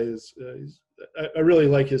 This guy is, I really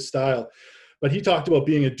like his style, but he talked about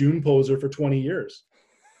being a Doom poser for 20 years.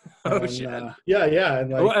 Oh, shit. Yeah.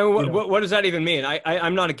 And like, what does that even mean?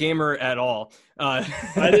 I'm not a gamer at all. I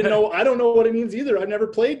don't know what it means either. I've never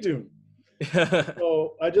played Doom.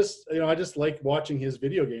 So I just like watching his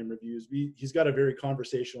video game reviews. He's got a very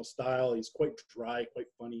conversational style. He's quite dry, quite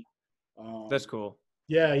funny. That's cool.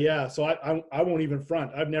 Yeah. So I won't even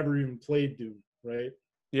front. I've never even played Doom, right?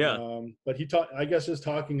 Yeah. But I guess just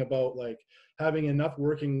talking about like having enough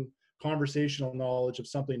working conversational knowledge of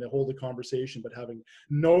something to hold a conversation, but having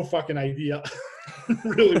no fucking idea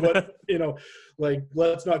really what, like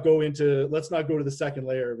let's not go to the second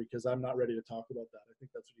layer because I'm not ready to talk about that. I think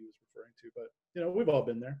that's what he was referring to, but we've all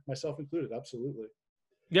been there, myself included. Absolutely.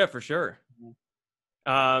 Yeah, for sure.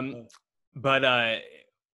 So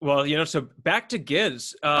back to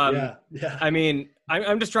Giz. Yeah. I mean,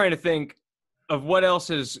 I'm just trying to think of what else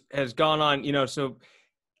has gone on, so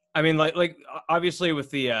I mean, like obviously with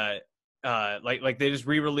the like they just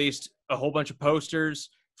re-released a whole bunch of posters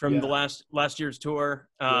from the last year's tour.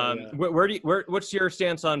 What's your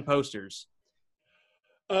stance on posters?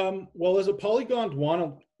 Well, as a Polygon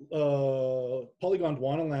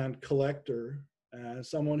Wonderland collector,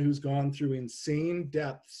 someone who's gone through insane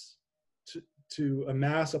depths to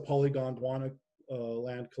amass a Polygon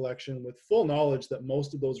Wonderland collection with full knowledge that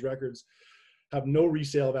most of those records have no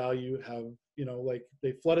resale value, like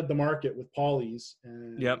they flooded the market with polys,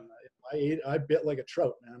 and I bit like a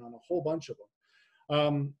trout, man, on a whole bunch of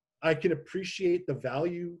them. I can appreciate the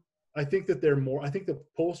value. I think that I think the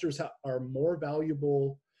posters are more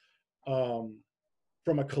valuable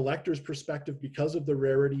from a collector's perspective because of the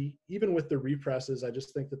rarity. Even with the represses, I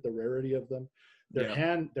just think that the rarity of them, they're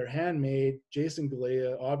handmade. Jason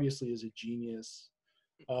Galea obviously is a genius.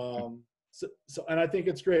 So and I think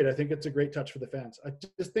it's great. I think it's a great touch for the fans. I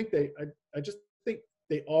just think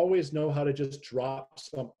they always know how to just drop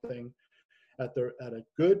something at a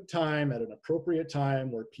good time, at an appropriate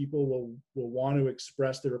time, where people will want to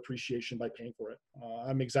express their appreciation by paying for it.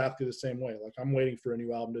 I'm exactly the same way. Like, I'm waiting for a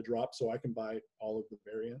new album to drop so I can buy all of the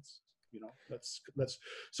variants. You know, that's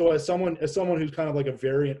so as someone who's kind of like a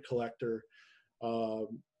variant collector,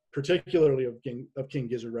 particularly of King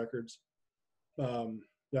Gizzard records,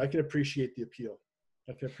 I can appreciate the appeal.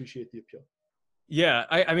 Yeah,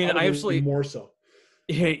 I mean, Probably I absolutely more so.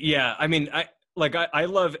 Yeah, I mean, I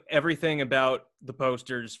love everything about the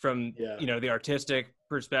posters from Yeah. the artistic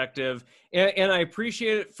perspective, and I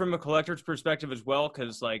appreciate it from a collector's perspective as well,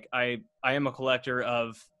 because like I am a collector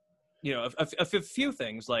of a few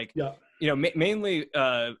things, like Yeah. mainly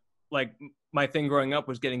like my thing growing up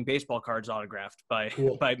was getting baseball cards autographed by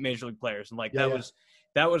Cool. by major league players, and like Yeah,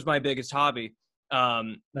 that was my biggest hobby.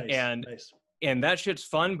 Nice. And that shit's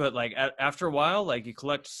fun, but like after a while, like you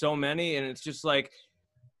collect so many, and it's just like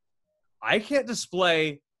I can't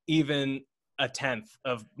display even a tenth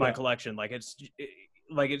of my collection. Like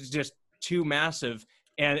it's just too massive,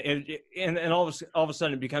 and and all of a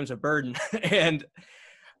sudden it becomes a burden. And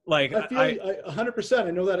like I feel 100%.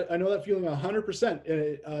 I know that feeling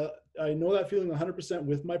 100%. I know that feeling 100%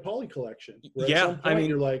 with my poly collection. Where at some point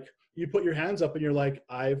you're like, you put your hands up and you're like,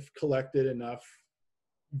 I've collected enough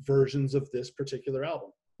versions of this particular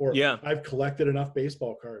album, or I've collected enough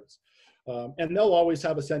baseball cards. And they'll always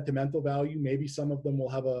have a sentimental value. Maybe some of them will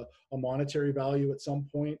have a monetary value at some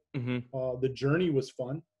point. Mm-hmm. The journey was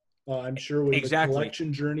fun. I'm sure the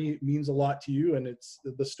collection journey means a lot to you, and it's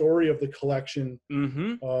the story of the collection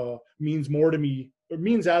means more to me, or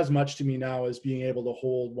means as much to me now as being able to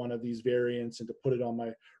hold one of these variants and to put it on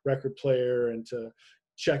my record player and to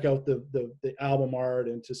check out the album art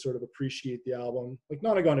and to sort of appreciate the album. Like,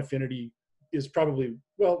 Nonagon Infinity is probably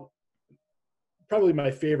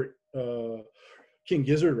my favorite King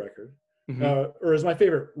Gizzard record, or is my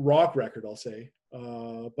favorite rock record, I'll say.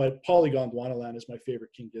 But Polygon Dwanaland is my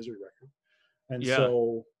favorite King Gizzard record. And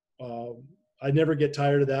so I never get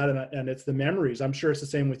tired of that. And it's the memories. I'm sure it's the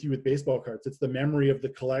same with you with baseball cards. It's the memory of the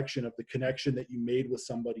collection, of the connection that you made with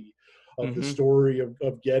somebody, of the story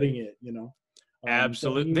of getting it,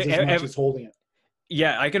 Absolutely. As much as holding it.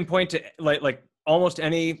 Yeah, I can point to like almost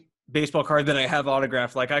any baseball card that I have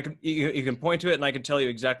autographed. Like you can point to it and I can tell you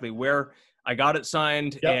exactly where I got it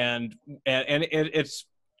signed, and it's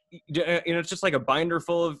it's just like a binder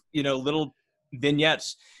full of little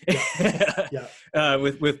vignettes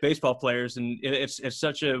with baseball players, and it's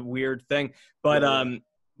such a weird thing, but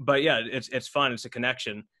yeah, it's fun. It's a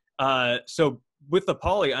connection. So with the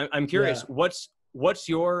poly, I'm curious, what's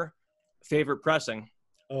your favorite pressing?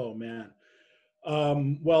 Oh man.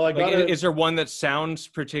 Well, is there one that sounds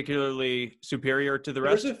particularly superior to the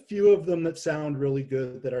rest? There's a few of them that sound really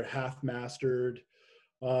good that are half mastered.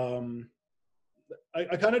 I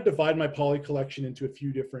kind of divide my poly collection into a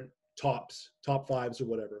few different top fives or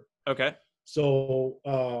whatever. Okay. So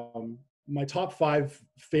my top 5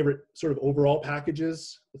 favorite sort of overall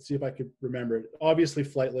packages, let's see if I could remember it. Obviously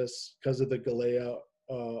Flightless, because of the Galea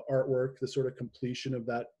artwork, the sort of completion of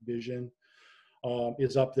that vision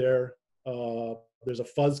is up there. There's a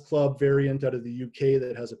Fuzz Club variant out of the UK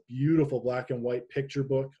that has a beautiful black and white picture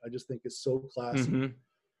book. I just think it's so classy.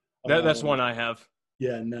 That's one I have.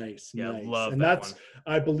 Yeah, nice. Yeah, nice. love and that that's one.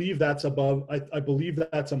 I believe that's above. I believe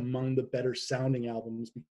that's among the better sounding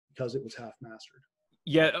albums because it was half mastered.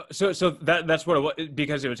 Yeah, so that's what it was,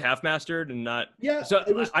 because it was half mastered and not. Yeah. So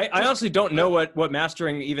I honestly don't know what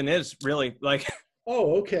mastering even is, really. Like.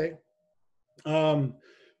 Oh, okay.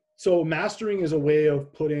 So mastering is a way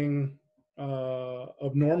of putting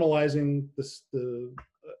of normalizing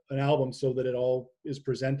an album so that it all is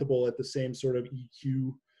presentable at the same sort of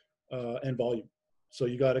EQ and volume. So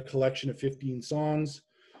you got a collection of 15 songs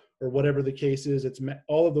or whatever the case is.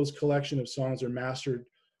 All of those collection of songs are mastered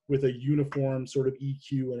with a uniform sort of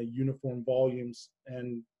EQ and a uniform volumes,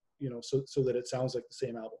 and so that it sounds like the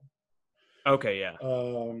same album. Okay, yeah.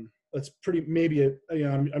 That's pretty, maybe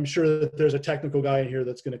I'm sure that there's a technical guy in here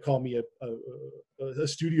that's going to call me a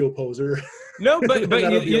studio poser. No, but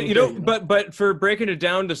but for breaking it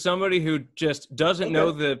down to somebody who just doesn't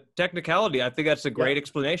know the technicality, I think that's a great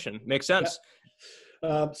explanation. Makes sense.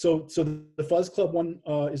 So the Fuzz Club one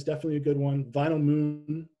is definitely a good one. Vinyl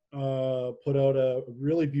Moon put out a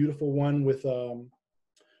really beautiful one with a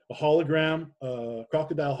hologram,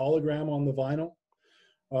 crocodile hologram on the vinyl.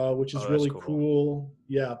 Which is really cool.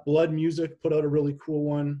 Yeah, Blood Music put out a really cool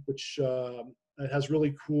one, which it has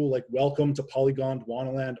really cool, like, welcome to Polygon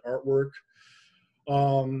Dwanaland artwork.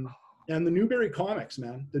 And the Newberry Comics,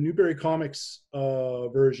 man, the Newberry Comics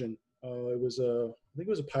version. I think it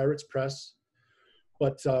was a Pirates Press,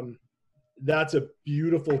 but that's a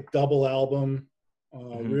beautiful double album.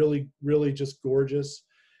 Really, really just gorgeous.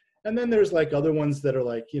 And then there's like other ones that are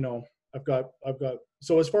like, you know, I've got,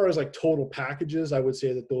 so as far as like total packages, I would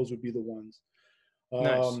say that those would be the ones.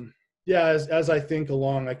 Nice. Yeah, as I think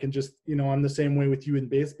along, I can just, you know, I'm the same way with you in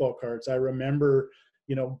baseball cards. I remember,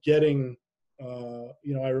 you know, getting,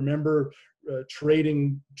 you know, I remember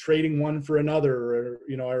trading one for another, or,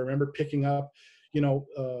 you know, I remember picking up, you know,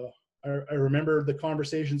 I remember the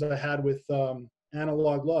conversations I had with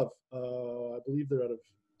Analog Love. I believe they're out of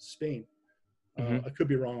Spain. I could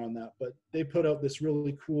be wrong on that, but they put out this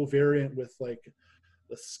really cool variant with like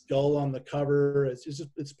the skull on the cover. It's just,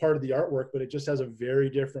 it's part of the artwork, but it just has a very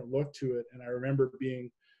different look to it. And I remember being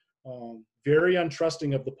very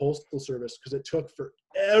untrusting of the postal service because it took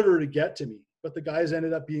forever to get to me. But the guys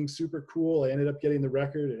ended up being super cool. I ended up getting the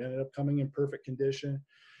record. It ended up coming in perfect condition,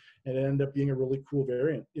 and it ended up being a really cool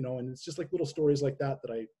variant. You know, and it's just like little stories like that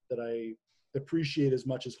that I appreciate as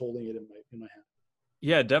much as holding it in my hand.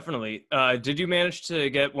 Yeah, definitely. Did you manage to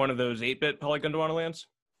get one of those 8-bit Polygon Wonderlands?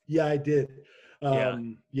 Yeah, I did. Yeah,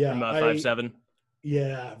 Yeah, from 5.7.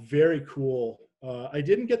 Yeah, very cool. I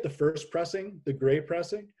didn't get the first pressing, the gray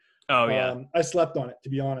pressing. Oh yeah. I slept on it, to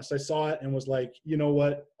be honest. I saw it and was like, you know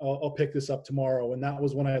what? I'll pick this up tomorrow. And that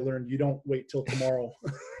was when I learned you don't wait till tomorrow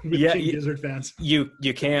with Yeah, King Gizzard fans. You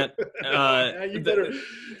can't. Yeah, you better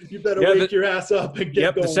wake your ass up and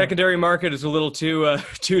get going. The secondary market is a little too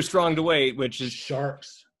strong to wait, which is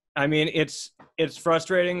sharks. I mean, it's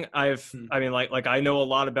frustrating. I mean, like I know a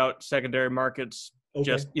lot about secondary markets,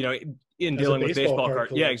 just, you know, in dealing with baseball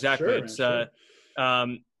cards. Yeah, exactly. Sure, it's sure.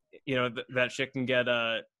 You know, that shit can get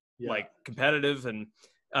like competitive, and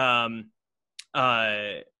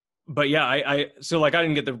but yeah, I so like I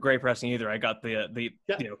didn't get the gray pressing either. I got the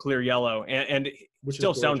you know, clear yellow, and which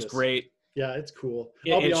still sounds great. Yeah, it's cool.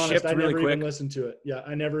 I'll be honest, I never really even listened to it. Yeah,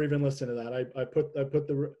 I never even listened to that. I put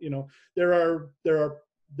the, you know, there are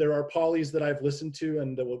polys that I've listened to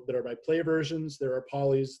and that are my play versions. There are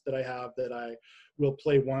polys that I have that I will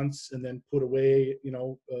play once and then put away, you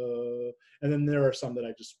know, and then there are some that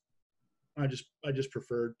I just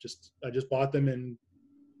preferred. I just bought them and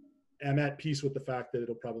am at peace with the fact that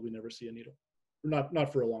it'll probably never see a needle.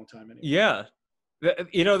 Not for a long time anyway. Yeah.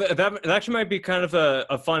 You know, that actually might be kind of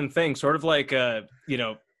a fun thing, sort of like you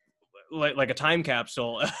know, like a time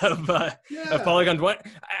capsule of Polygon.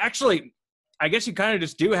 Actually, I guess you kind of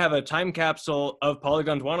just do have a time capsule of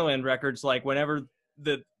Polygon Wonderland records. Like whenever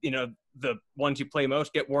the ones you play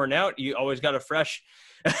most get worn out, you always got a fresh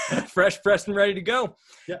pressed and ready to go.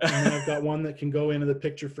 Yeah, and then I've got one that can go into the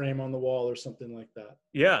picture frame on the wall or something like that.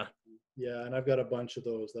 Yeah. Yeah, and I've got a bunch of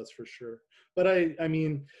those, that's for sure. But I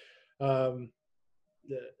mean,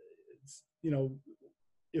 you know,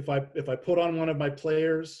 if I put on one of my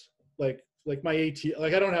players, like my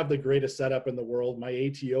like I don't have the greatest setup in the world. My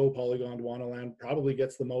ATO Polygon Wonderland probably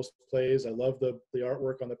gets the most plays. I love the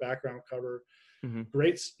artwork on the background cover.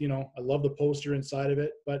 Great, you know, I love the poster inside of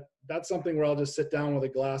it. But that's something where I'll just sit down with a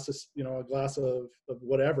glass of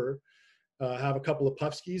whatever, have a couple of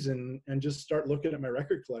puffskis and just start looking at my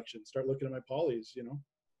record collection, start looking at my polys, you know.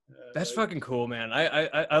 That's fucking cool, man.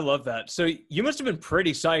 I love that. So you must have been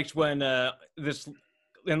pretty psyched when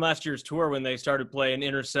in last year's tour when they started playing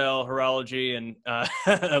Inner Cell, Horology, and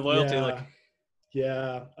Loyalty.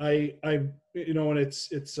 Yeah, I you know, and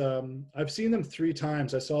it's I've seen them 3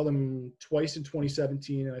 times. I saw them twice in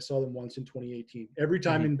 2017 and I saw them once in 2018. Every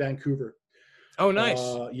time in Vancouver. Oh, nice.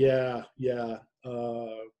 Yeah.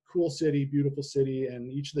 Cool city, beautiful city,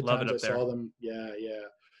 and each of the times I saw them,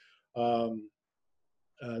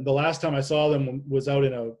 the last time I saw them was out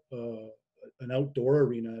in an outdoor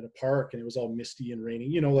arena at a park, and it was all misty and rainy,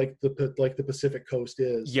 you know, like the Pacific Coast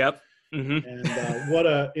is. Yep. And what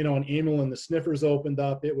a, you know, an Emil and the Sniffers opened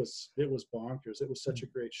up. It was bonkers. It was such a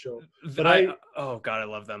great show. But oh God, I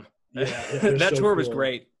love them. Yeah, that tour was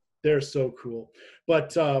great. They're so cool.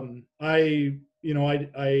 But I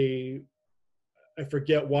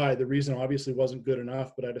forget why. The reason obviously wasn't good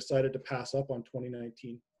enough, but I decided to pass up on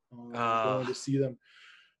 2019 going to see them,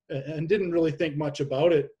 and didn't really think much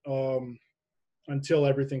about it until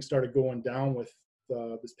everything started going down with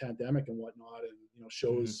this pandemic and whatnot, and, you know,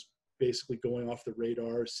 shows basically going off the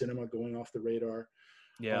radar, cinema going off the radar.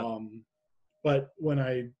 Yeah. But when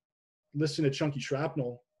I listened to Chunky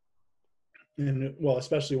Shrapnel, and well,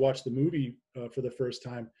 especially watched the movie for the first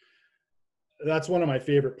time, that's one of my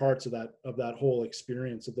favorite parts of that whole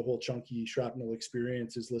experience, of the whole Chunky Shrapnel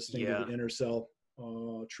experience, is listening to the Inner Cell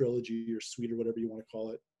trilogy or suite or whatever you want to call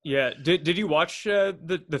it. Yeah. Did you watch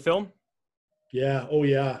the film? Yeah. Oh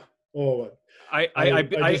yeah. Oh, I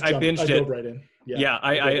binged it. Right in. Yeah.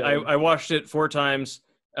 I watched it 4 times.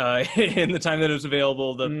 in the time that it was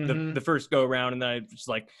available Mm-hmm. the first go around, and then I just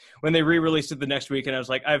like when they re-released it the next week, and I was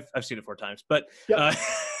like, I've seen it 4 times, but Yep. uh,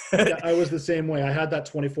 Yeah, I was the same way. I had that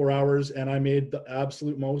 24 hours and I made the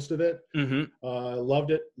absolute most of it. hmm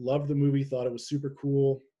Loved it. Loved the movie. Thought it was super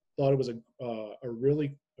cool. Thought it was a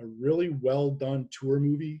really well done tour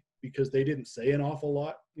movie because they didn't say an awful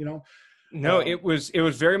lot. no, Um, it was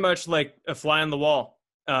very much like a fly on the wall,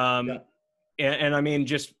 yeah, and I mean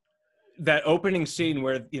just that opening scene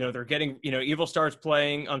where they're getting Evil Star's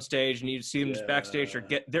playing on stage and you see them just backstage.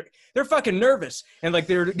 yeah, They're fucking nervous and like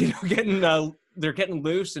they're getting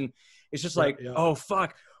loose, and it's just yeah, like, yeah, oh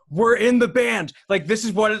fuck, we're in the band, like this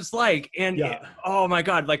is what it's like. And yeah, oh my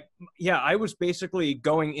god, like yeah, I was basically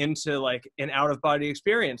going into like an out of body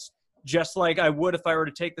experience, just like I would if I were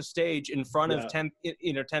to take the stage in front of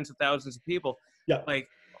yeah, tens of thousands of people. yeah, Like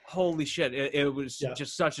holy shit, it was yeah.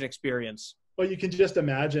 just such an experience. Well, you can just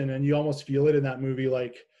imagine, and you almost feel it in that movie,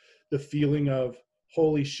 like the feeling of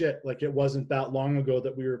holy shit, like it wasn't that long ago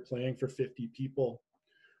that we were playing for 50 people,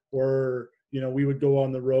 or we would go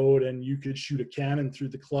on the road and you could shoot a cannon through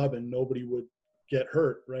the club and nobody would get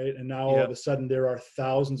hurt, right? And now all Yeah. of a sudden there are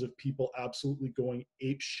thousands of people absolutely going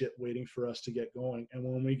ape shit waiting for us to get going. And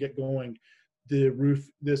when we get going, the roof,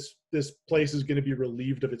 this place is going to be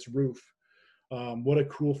relieved of its roof. What a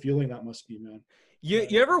cool feeling that must be, man.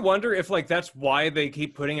 You ever wonder if like that's why they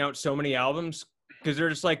keep putting out so many albums? Because they're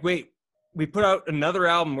just like, wait, we put out another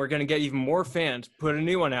album, we're gonna get even more fans. Put a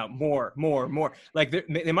new one out, more. Like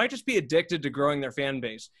they might just be addicted to growing their fan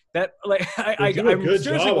base. That like They do a I'm good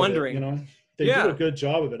seriously job wondering. of it, they Yeah, do a good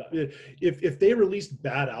job of it. If they released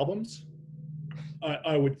bad albums,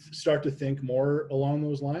 I would start to think more along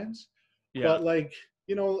those lines. yeah, But like,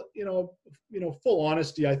 full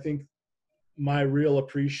honesty, I think my real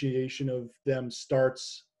appreciation of them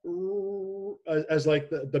starts as like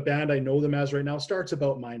the band I know them as right now starts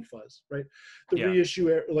about Mind Fuzz, right? The yeah.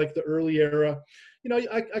 reissue, like the early era,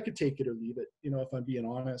 I could take it or leave it, if I'm being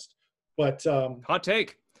honest. But Hot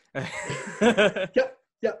take. yeah,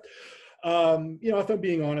 yeah. If I'm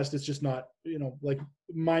being honest, it's just not, like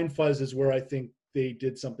Mind Fuzz is where I think they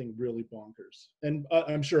did something really bonkers. And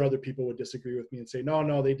I'm sure other people would disagree with me and say,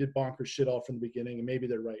 no, they did bonkers shit all from the beginning. And maybe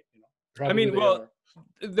they're right. I Probably mean, they well,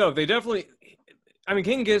 are. no, they definitely. I mean,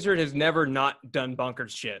 King Gizzard has never not done bonkers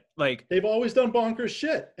shit. Like They've always done bonkers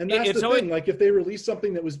shit. And that's it's the always thing. Like if they released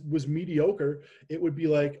something that was mediocre, it would be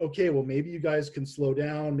like, okay, well, maybe you guys can slow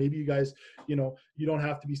down. Maybe you guys, you don't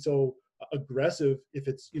have to be so aggressive if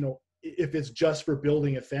it's just for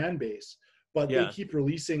building a fan base. But they yeah. keep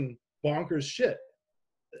releasing bonkers shit.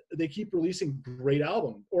 They keep releasing great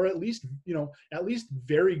album, or at least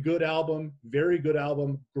very good album,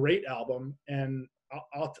 great album. And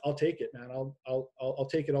I'll take it, man. I'll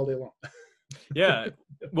take it all day long. Yeah.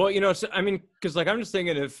 Well, so, I mean, because like I'm just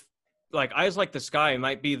thinking if like Eyes Like the Sky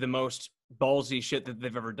might be the most ballsy shit that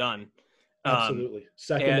they've ever done. Absolutely.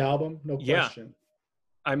 Second album, no question.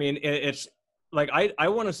 Yeah. I mean, it's like I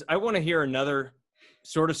want to hear another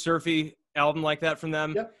sort of surfy album like that from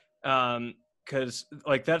them. Yep. Because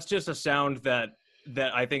like that's just a sound that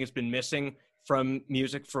I think has been missing from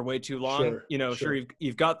music for way too long. Sure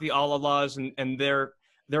you've got the All-Allahs and they're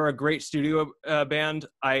a great studio band.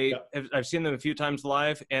 I've seen them a few times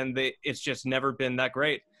live, and it's just never been that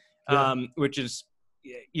great. Yeah. Which is,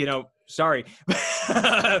 sorry,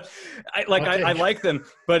 I like them,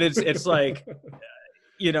 but it's like,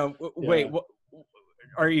 wait, what,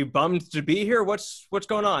 are you bummed to be here? What's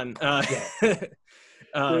going on?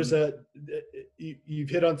 You've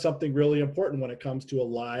hit on something really important when it comes to a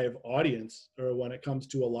live audience, or when it comes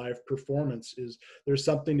to a live performance. Is there's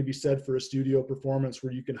something to be said for a studio performance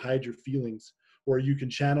where you can hide your feelings, or you can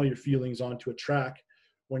channel your feelings onto a track.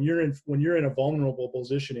 When you're in a vulnerable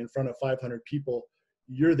position in front of 500 people,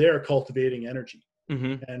 you're there cultivating energy.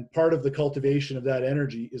 Mm-hmm. And part of the cultivation of that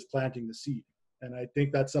energy is planting the seed. And I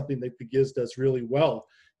think that's something that the Giz does really well,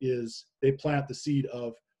 is they plant the seed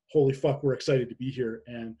of, holy fuck, we're excited to be here,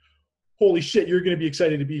 and holy shit, you're going to be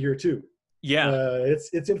excited to be here too. Yeah.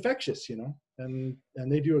 It's infectious, and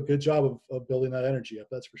they do a good job of building that energy up.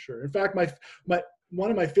 That's for sure. In fact, one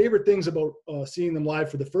of my favorite things about seeing them live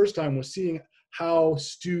for the first time was seeing how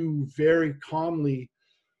Stu very calmly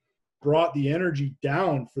brought the energy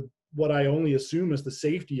down for what I only assume is the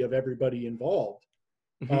safety of everybody involved.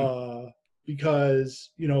 Mm-hmm. Because,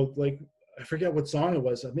 like, I forget what song it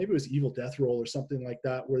was. Maybe it was Evil Death Roll or something like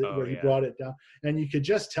that, where he brought it down. And you could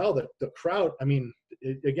just tell that the crowd, I mean,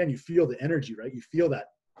 again, you feel the energy, right? You feel that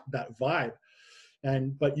vibe.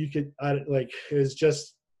 But you could,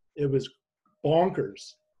 it was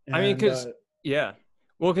bonkers. And, I mean, because, yeah.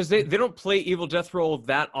 Well, because they don't play Evil Death Roll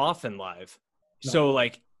that often live. No. So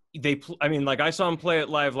like I mean, like I saw him play it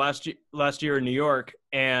live last year in New York,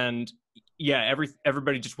 and yeah,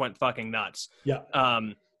 everybody just went fucking nuts. Yeah.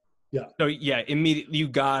 Yeah. So yeah, immediately you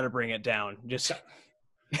gotta bring it down. Just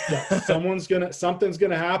yeah. Something's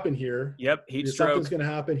gonna happen here. Yep, heat Something's stroke. gonna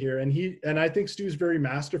happen here, and I think Stu's very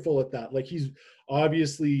masterful at that. Like he's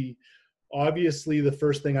obviously the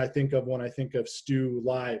first thing I think of when I think of Stu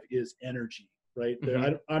live is energy, right?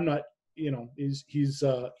 Mm-hmm. I'm not,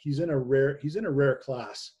 he's in a rare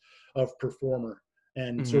class of performer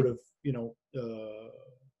and Mm-hmm. sort of,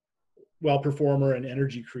 well, performer and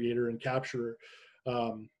energy creator and capturer.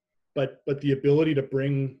 But the ability to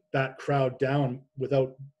bring that crowd down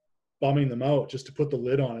without bumming them out, just to put the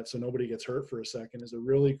lid on it so nobody gets hurt for a second, is a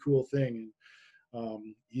really cool thing.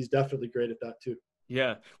 And he's definitely great at that too.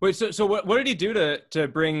 Yeah. Wait. So what did he do to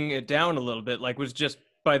bring it down a little bit? Like, was it just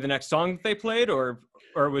by the next song they played, or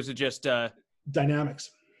was it just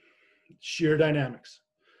Dynamics, sheer dynamics.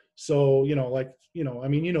 So I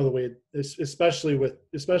mean, the way especially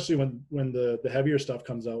when the heavier stuff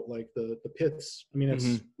comes out, like the pits. I mean, it's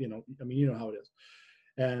Mm-hmm. how it is.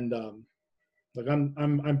 And like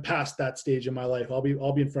I'm past that stage in my life. I'll be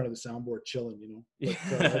in front of the soundboard chilling,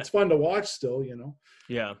 but it's fun to watch still.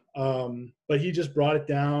 Yeah. But he just brought it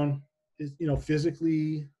down,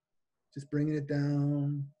 physically, just bringing it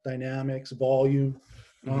down, dynamics, volume,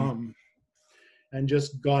 Mm-hmm. and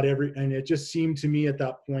just and it just seemed to me at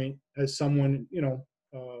that point, as someone,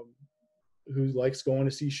 who likes going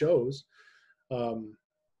to see shows,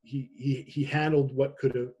 he handled what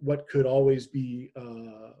could always be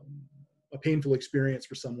a painful experience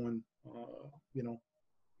for someone.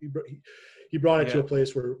 He brought it to Yeah. a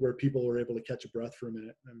place where people were able to catch a breath for a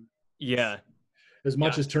minute. And Yeah. as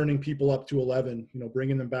much Yeah. as turning people up to 11,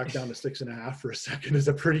 bringing them back down to 6.5 for a second is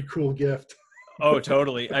a pretty cool gift. Oh,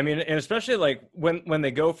 totally. I mean, and especially like when they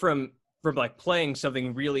go from like playing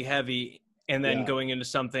something really heavy and then Yeah. going into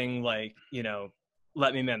something like,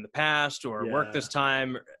 Let Me Mend the Past or Work This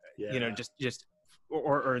Time, Yeah. just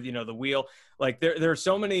or the Wheel. Like there are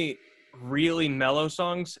so many really mellow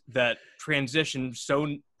songs that transition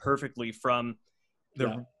so perfectly from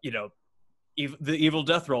the the evil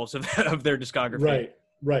death rolls of their discography.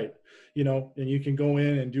 Right. And you can go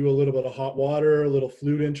in and do a little bit of hot water, a little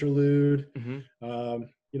flute interlude. Mm-hmm.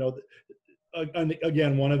 And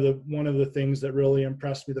again, one of the things that really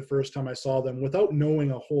impressed me the first time I saw them, without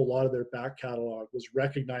knowing a whole lot of their back catalog, was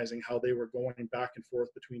recognizing how they were going back and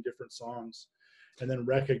forth between different songs, and then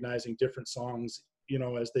recognizing different songs,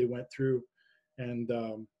 as they went through, and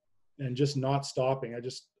just not stopping. I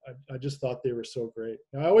just thought they were so great.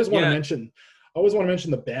 I always want to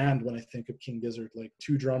mention the band when I think of King Gizzard, like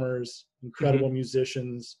 2 drummers, incredible Mm-hmm.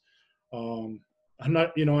 musicians. I'm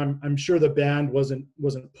not, I'm sure the band wasn't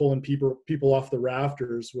pulling people off the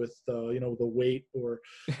rafters with, the weight or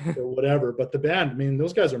whatever, but the band, I mean,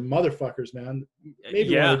 those guys are motherfuckers, man.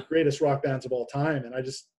 Maybe one of the greatest rock bands of all time. And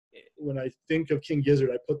when I think of King Gizzard,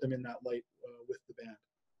 I put them in that light with the band.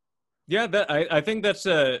 Yeah, I think that's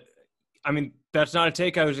I mean, that's not a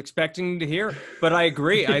take I was expecting to hear, but I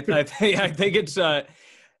agree. I think it's I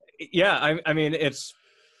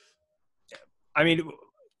mean,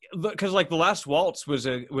 because like The Last Waltz was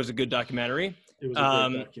a good documentary. It was a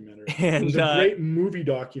great documentary. And it was a great movie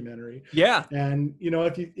documentary. Yeah. And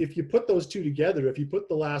if you put those two together, if you put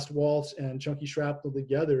The Last Waltz and Chunky Shrapnel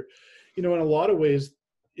together, in a lot of ways,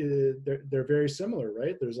 they're very similar,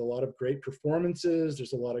 right? There's a lot of great performances.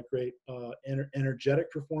 There's a lot of great energetic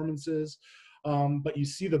performances. But you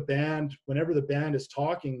see the band, whenever the band is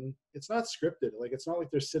talking, it's not scripted. Like, it's not like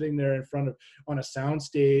they're sitting there on a sound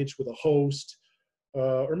stage with a host.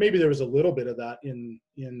 Or maybe there was a little bit of that in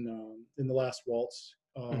The Last Waltz.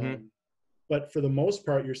 Mm-hmm. But for the most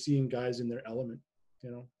part, you're seeing guys in their element,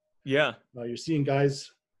 Yeah. You're seeing guys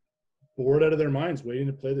bored out of their minds, waiting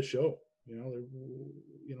to play the show.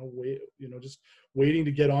 Just waiting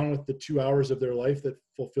to get on with the 2 hours of their life that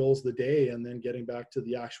fulfills the day, and then getting back to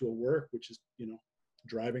the actual work, which is,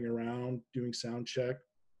 driving around, doing sound check,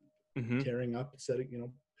 Mm-hmm. tearing up, setting,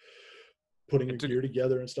 putting your gear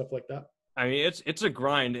together and stuff like that. I mean, it's a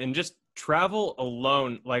grind, and just travel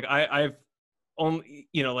alone. Like I've only,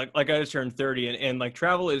 like I just turned 30, and like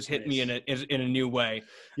travel has hit me in a new way.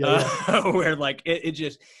 Where like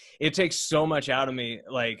it takes so much out of me.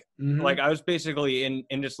 Like, Mm-hmm. like I was basically in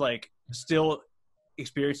just like still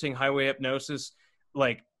experiencing highway hypnosis,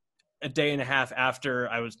 like a day and a half after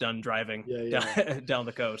I was done driving down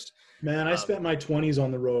the coast. Man, I spent my 20s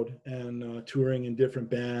on the road and touring in different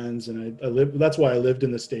bands, and I lived. That's why I lived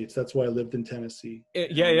in the States. That's why I lived in Tennessee.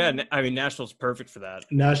 I mean, Nashville's perfect for that.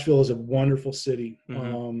 Nashville is a wonderful city.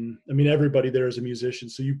 Mm-hmm. I mean, everybody there is a musician,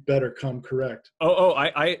 so you better come correct.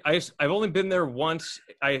 I've only been there once.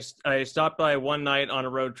 I stopped by one night on a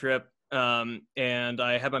road trip, and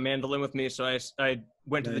I had my mandolin with me, so I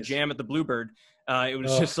went to the jam at the Bluebird. It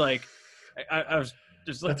was just like I was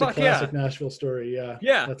just like, that's a classic Nashville story.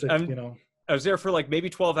 Yeah. That's I was there for like maybe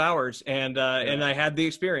 12 hours, and I had the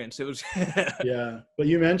experience. It was yeah. But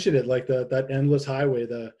you mentioned it, like that endless highway,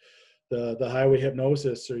 the highway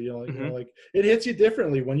hypnosis, or you know, like it hits you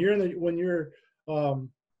differently when you're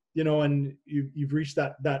and you've reached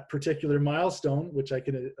that particular milestone, which I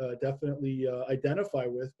can definitely identify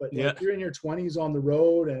with. But like, you're in your 20s on the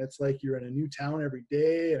road, and it's like you're in a new town every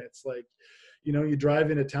day, and it's like, you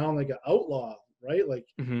drive into town like an outlaw, right? Like,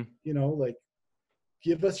 like,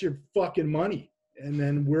 give us your fucking money, and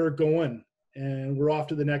then we're going, and we're off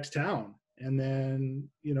to the next town. And then,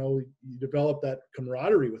 you develop that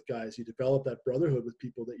camaraderie with guys. You develop that brotherhood with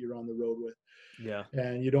people that you're on the road with. Yeah.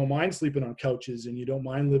 And you don't mind sleeping on couches, and you don't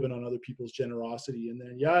mind living on other people's generosity. And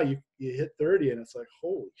then, you hit 30, and it's like,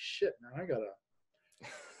 holy shit, man,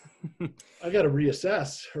 I gotta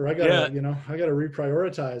reassess, or I gotta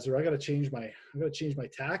reprioritize, or I gotta change my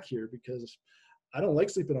tack here, because I don't like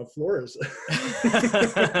sleeping on floors.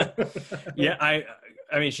 Yeah,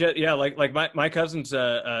 I mean, shit. Yeah, like my cousin's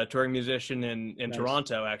a touring musician in nice.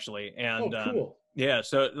 Toronto, actually, and cool. Yeah,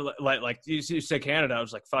 so like you said Canada, I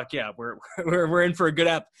was like, fuck yeah, we're in for a good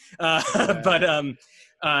app. But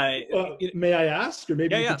may I ask, or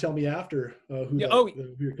maybe you can tell me after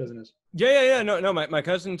who your cousin is? No, my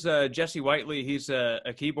cousin's Jesse Whiteley. He's a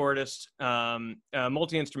keyboardist,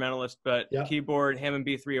 multi-instrumentalist, but keyboard, Hammond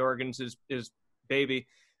B3 organs is baby.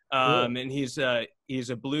 Cool. And he's a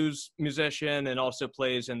blues musician, and also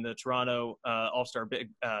plays in the Toronto All-Star big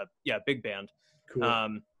band.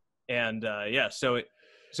 Cool.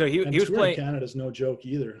 So he was playing. Canada's no joke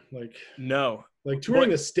either. Like, no, like touring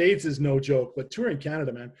the States is no joke, but touring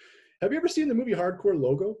Canada, man. Have you ever seen the movie Hardcore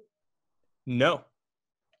Logo? No.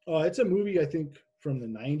 It's a movie, I think, from the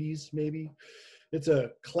 90s, maybe. It's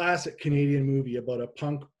a classic Canadian movie about a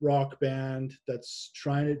punk rock band that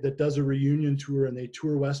does a reunion tour, and they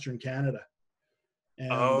tour Western Canada.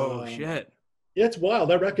 And, shit. Yeah, it's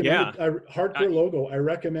wild. I recommend it. Hardcore Logo. I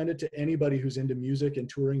recommend it to anybody who's into music and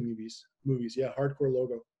touring movies. Yeah, Hardcore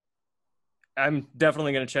Logo. I'm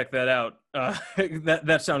definitely going to check that out.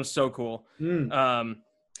 That sounds so cool.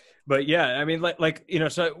 But yeah, I mean,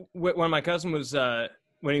 so when my cousin was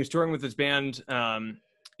when he was touring with his band,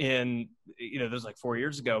 this was like 4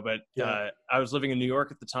 years ago, but I was living in New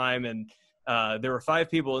York at the time, and there were 5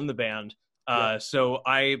 people in the band. So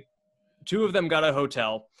two of them got a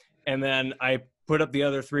hotel, and then I put up the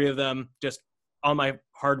other 3 of them just on my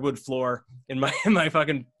hardwood floor in my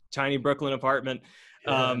fucking tiny Brooklyn apartment.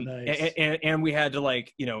 Nice. And we had to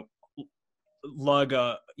lug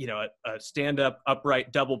a stand-up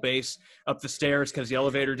upright double bass up the stairs because the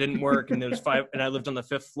elevator didn't work, and there was 5, and I lived on the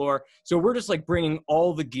 5th floor. So we're just like bringing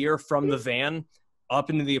all the gear from the van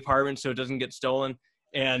up into the apartment so it doesn't get stolen.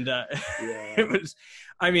 And it was,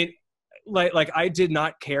 I mean, like I did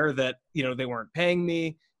not care that they weren't paying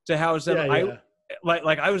me to house them. I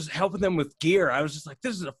was helping them with gear. I was just like,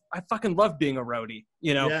 I fucking love being a roadie.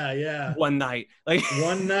 One night, like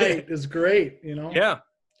one night is great. Yeah,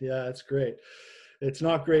 it's great. It's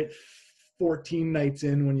not great 14 nights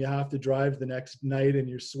in when you have to drive the next night, and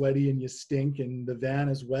you're sweaty and you stink, and the van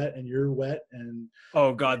is wet and you're wet, and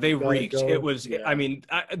oh god, they reeked. It was I mean,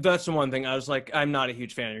 that's the one thing I was like, I'm not a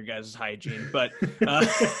huge fan of your guys' hygiene, but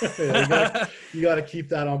you got to keep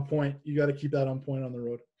that on point. You got to keep that on point on the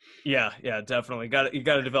road. Yeah, definitely. You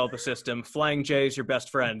got to develop a system. Flying J is your best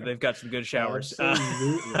friend. They've got some good showers.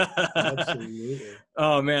 Absolutely.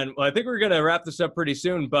 Oh man, well I think we're gonna wrap this up pretty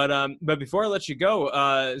soon. But before I let you go,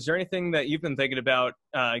 is there anything that you've been thinking about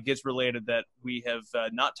Giz related that we have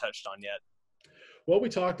not touched on yet? Well, we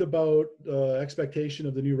talked about expectation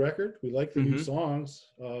of the new record. We like the new songs.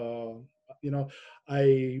 I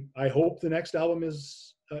hope the next album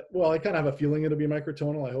is. I kind of have a feeling it'll be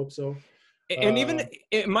microtonal. I hope so. And even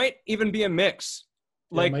it might even be a mix,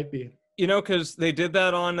 it might be, because they did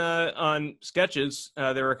that on Sketches.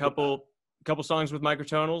 There were a couple songs with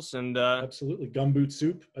microtonals, and absolutely Gumboot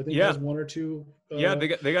Soup. I think has 1 or 2.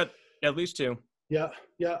 They got at least 2. Yeah.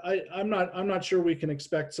 I'm not sure we can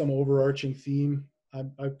expect some overarching theme. I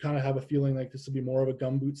kind of have a feeling like this will be more of a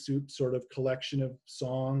Gumboot Soup sort of collection of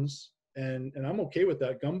songs. and I'm okay with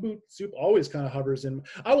that. Gumboot Soup always kind of hovers in.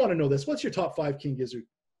 I want to know this. What's your top 5 King Gizzard?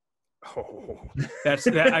 Oh, that's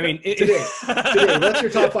that. I mean, today. What's your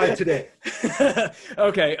top 5 today?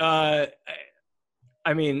 Okay.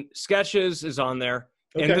 I mean, Sketches is on there,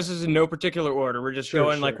 Okay. and this is in no particular order. We're just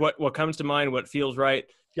going like what comes to mind, what feels right.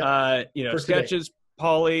 Yeah. You know, For Sketches, today.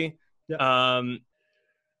 Polly, yeah.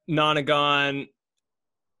 Nonagon.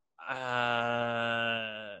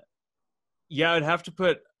 Yeah, I would have to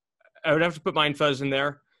put Mind Fuzz in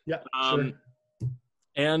there. Yeah, sure.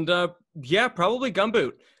 And yeah, probably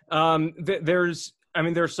Gumboot. There's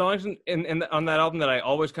songs in on that album that I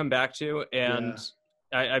always come back to, and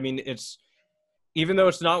I mean, it's, even though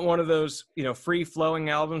it's not one of those, you know, free flowing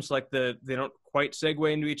albums, like they don't quite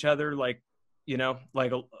segue into each other, like, you know,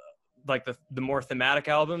 like the more thematic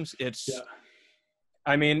albums. It's,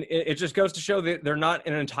 I mean, it just goes to show that they're not,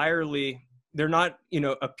 you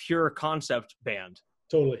know, a pure concept band.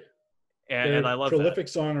 Totally. And I love prolific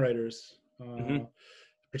songwriters.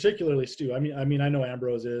 Particularly Stu. I mean, I know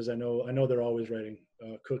Ambrose is. I know they're always writing.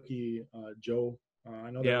 Cookie, Joe.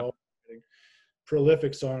 I know they're all writing.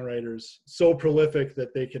 Prolific songwriters. So prolific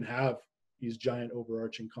that they can have these giant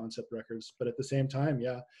overarching concept records. But at the same time,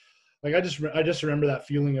 yeah, like I just remember that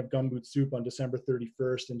feeling of Gumboot Soup on December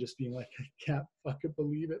 31st, and just being like, I can't fucking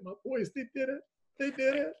believe it, my boys, they did it. They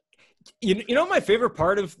did it. You know, my favorite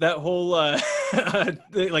part of that whole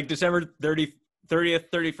like December 30th,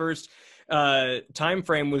 31st. Time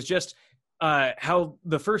frame was just how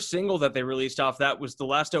the first single that they released off that was The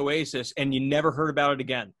Last Oasis, and you never heard about it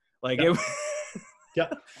again. Like it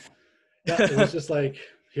it was just like,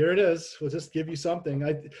 here it is, we'll just give you something.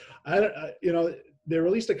 I you know, they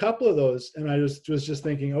released a couple of those, and I was just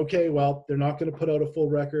thinking, okay, well, they're not going to put out a full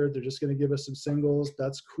record, they're just going to give us some singles.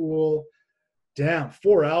 That's cool. Damn,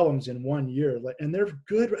 4 albums in 1 year, like, and they're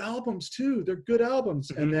good albums too. They're good albums.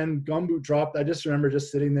 Mm-hmm. And then Gumboot dropped. I just remember just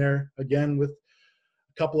sitting there again with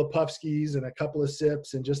a couple of puff skis and a couple of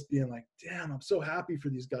sips, and just being like, damn, I'm so happy for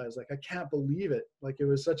these guys. Like, I can't believe it. Like, it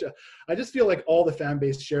was I just feel like all the fan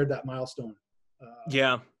base shared that milestone. In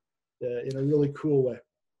a really cool way.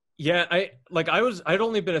 Yeah, I'd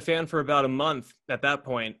only been a fan for about a month at that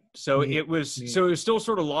point, so it was still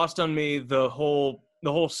sort of lost on me, the whole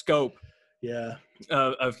scope. Yeah.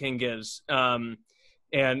 Of King Giz. And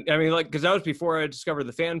I mean, like, because that was before I discovered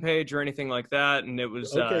the fan page or anything like that, and it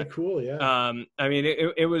was cool. Yeah. I mean,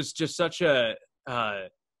 it was just such a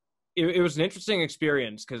it was an interesting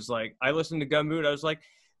experience, because like I listened to Gumboot, I was like,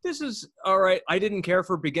 this is all right. I didn't care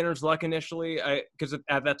for Beginner's Luck initially, because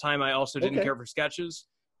at that time I also didn't care for Sketches.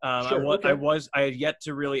 I had yet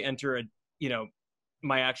to really enter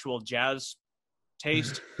my actual jazz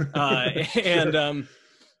taste, and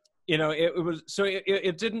you know,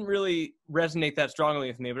 it didn't really resonate that strongly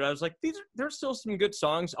with me, but I was like, there's still some good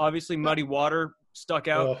songs. Obviously, Muddy Water stuck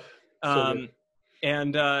out. But then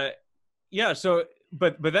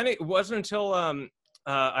it wasn't until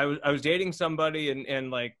I was dating somebody, and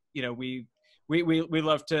like, you know, we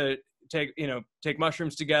love to take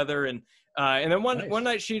mushrooms together, and then one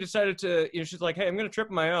night she decided to, you know, she's like, hey, I'm going to trip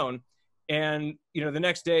on my own. And, you know, the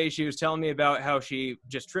next day she was telling me about how she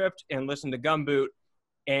just tripped and listened to Gumboot,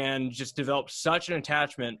 and just developed such an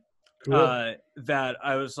attachment that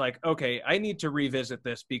I was like, okay, I need to revisit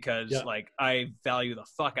this, because like I value the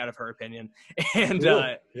fuck out of her opinion. And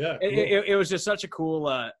it was just such a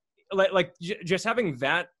cool, just having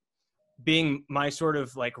that being my sort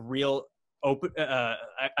of like real open,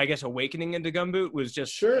 I guess, awakening into Gumboot was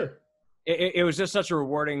just It was just such a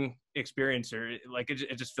rewarding experience. Or like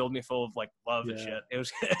it just filled me full of like love and shit. It was.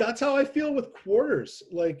 That's how I feel with Quarters.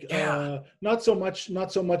 Like not so much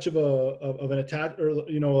of an attach, or,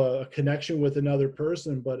 you know, a connection with another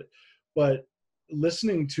person, but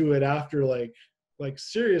listening to it after like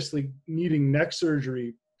seriously needing neck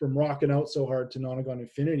surgery from rocking out so hard to Nonagon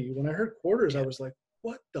Infinity. When I heard Quarters, I was like,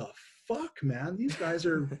 what the fuck, man? These guys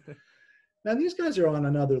are. Man, these guys are on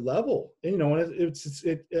another level. And, you know, and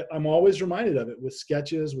I'm always reminded of it with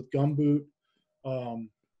Sketches, with Gumboot,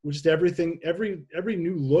 with just everything, every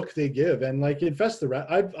new look they give. And like Infest the Rat,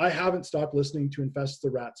 I haven't stopped listening to Infest the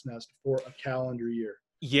Rat's Nest for a calendar year.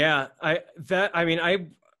 Yeah, that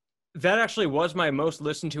actually was my most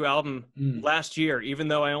listened to album last year, even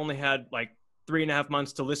though I only had like 3.5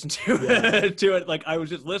 months to listen to to it. Like I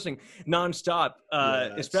was just listening nonstop.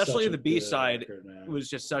 Especially the B-side was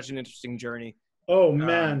just such an interesting journey. Oh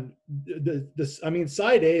man,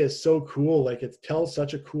 side A is so cool. Like it tells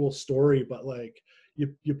such a cool story, but like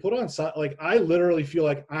you put on side, like I literally feel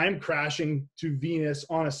like I'm crashing to Venus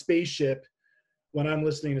on a spaceship when I'm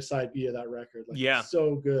listening to side B of that record. Like, it's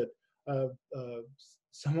so good.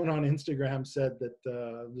 someone on Instagram said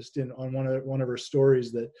that just on one of her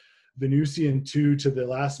stories that Venusian 2 to the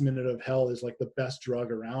Last Minute of Hell is like the best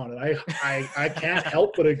drug around. And I can't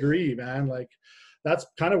help but agree, man. Like that's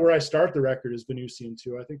kind of where I start the record is Venusian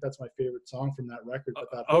 2. I think that's my favorite song from that record, but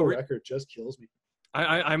that whole record just kills me.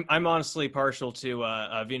 I'm honestly partial to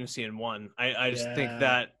Venusian 1. I just think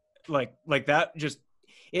that like that just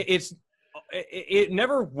it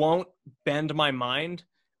never won't bend my mind.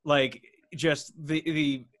 Like just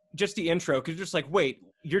the intro, because just like, wait,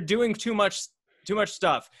 you're doing too much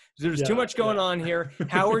stuff. There's too much going on here.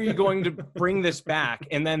 How are you going to bring this back?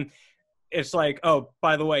 And then it's like, oh,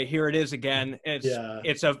 by the way, here it is again.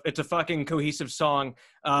 It's a fucking cohesive song.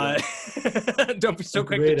 Don't be so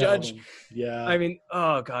quick to judge. Album. Yeah. I mean,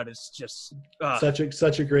 oh God, it's just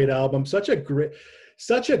such a great album. Such a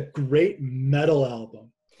great metal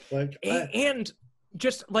album. Like and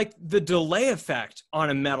just like the delay effect on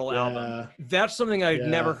a metal album, that's something I'd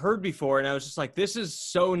never heard before, and I was just like, this is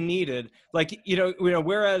so needed. Like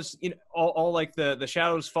whereas all like the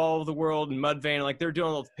Shadows Fall of the World and Mudvayne, like they're doing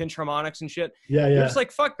all the pinch harmonics and shit. They're just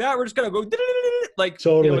like, fuck that, we're just gonna go like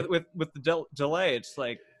totally with the delay. It's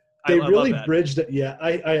like they really bridged it. Yeah,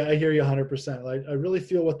 I hear you 100%. Like I really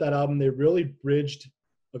feel with that album, they really bridged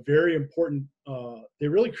a very important. They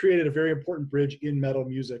really created a very important bridge in metal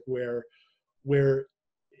music where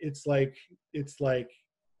it's like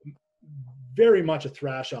very much a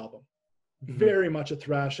thrash album, very much a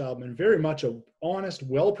thrash album, and very much a honest,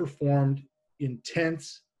 well-performed,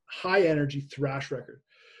 intense, high-energy thrash record.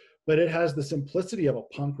 But it has the simplicity of a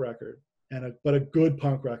punk record, but a good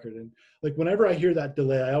punk record. And like whenever I hear that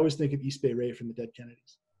delay, I always think of East Bay Ray from the Dead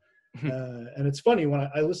Kennedys. And it's funny when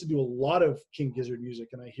I listen to a lot of King Gizzard music,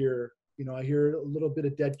 and I hear a little bit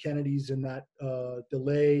of Dead Kennedys in that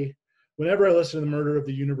delay. Whenever I listen to the Murder of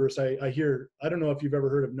the Universe, I hear, I don't know if you've ever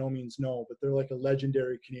heard of No Means No, but they're like a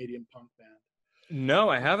legendary Canadian punk band. No,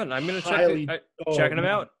 I haven't. I'm going to checking them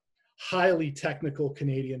out. Highly technical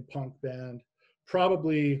Canadian punk band.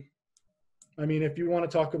 Probably, I mean, if you want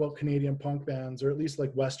to talk about Canadian punk bands, or at least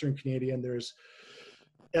like Western Canadian, there's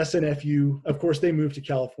SNFU. Of course, they moved to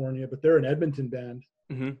California, but they're an Edmonton band.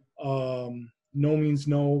 No Means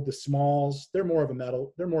No, The Smalls, they're more of a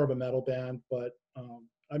metal band, but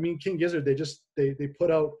I mean, King Gizzard, they put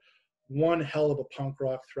out one hell of a punk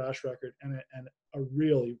rock thrash record, and a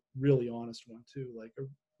really, really honest one too. Like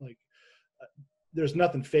there's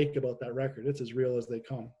nothing fake about that record. It's as real as they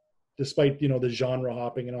come, despite the genre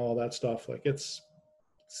hopping and all that stuff. Like it's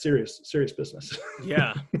serious business.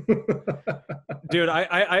 Yeah, dude,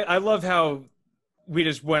 I love how we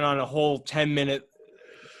just went on a whole 10-minute,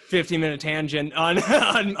 15-minute tangent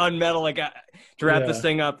on metal, like to wrap this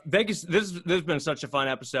thing up. Thank you. This has been such a fun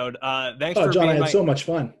episode. Thanks for John, being I had so much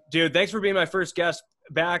fun, dude. Thanks for being my first guest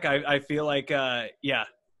back. I feel like the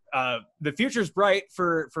future's bright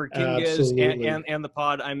for King Giz and the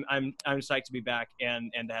pod. I'm psyched to be back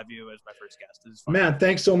and to have you as my first guest. This is fun. Man,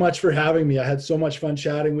 thanks so much for having me. I had so much fun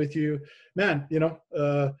chatting with you, man.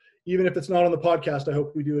 Even if it's not on the podcast, I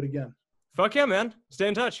hope we do it again. Fuck yeah, man. Stay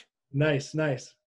in touch. Nice.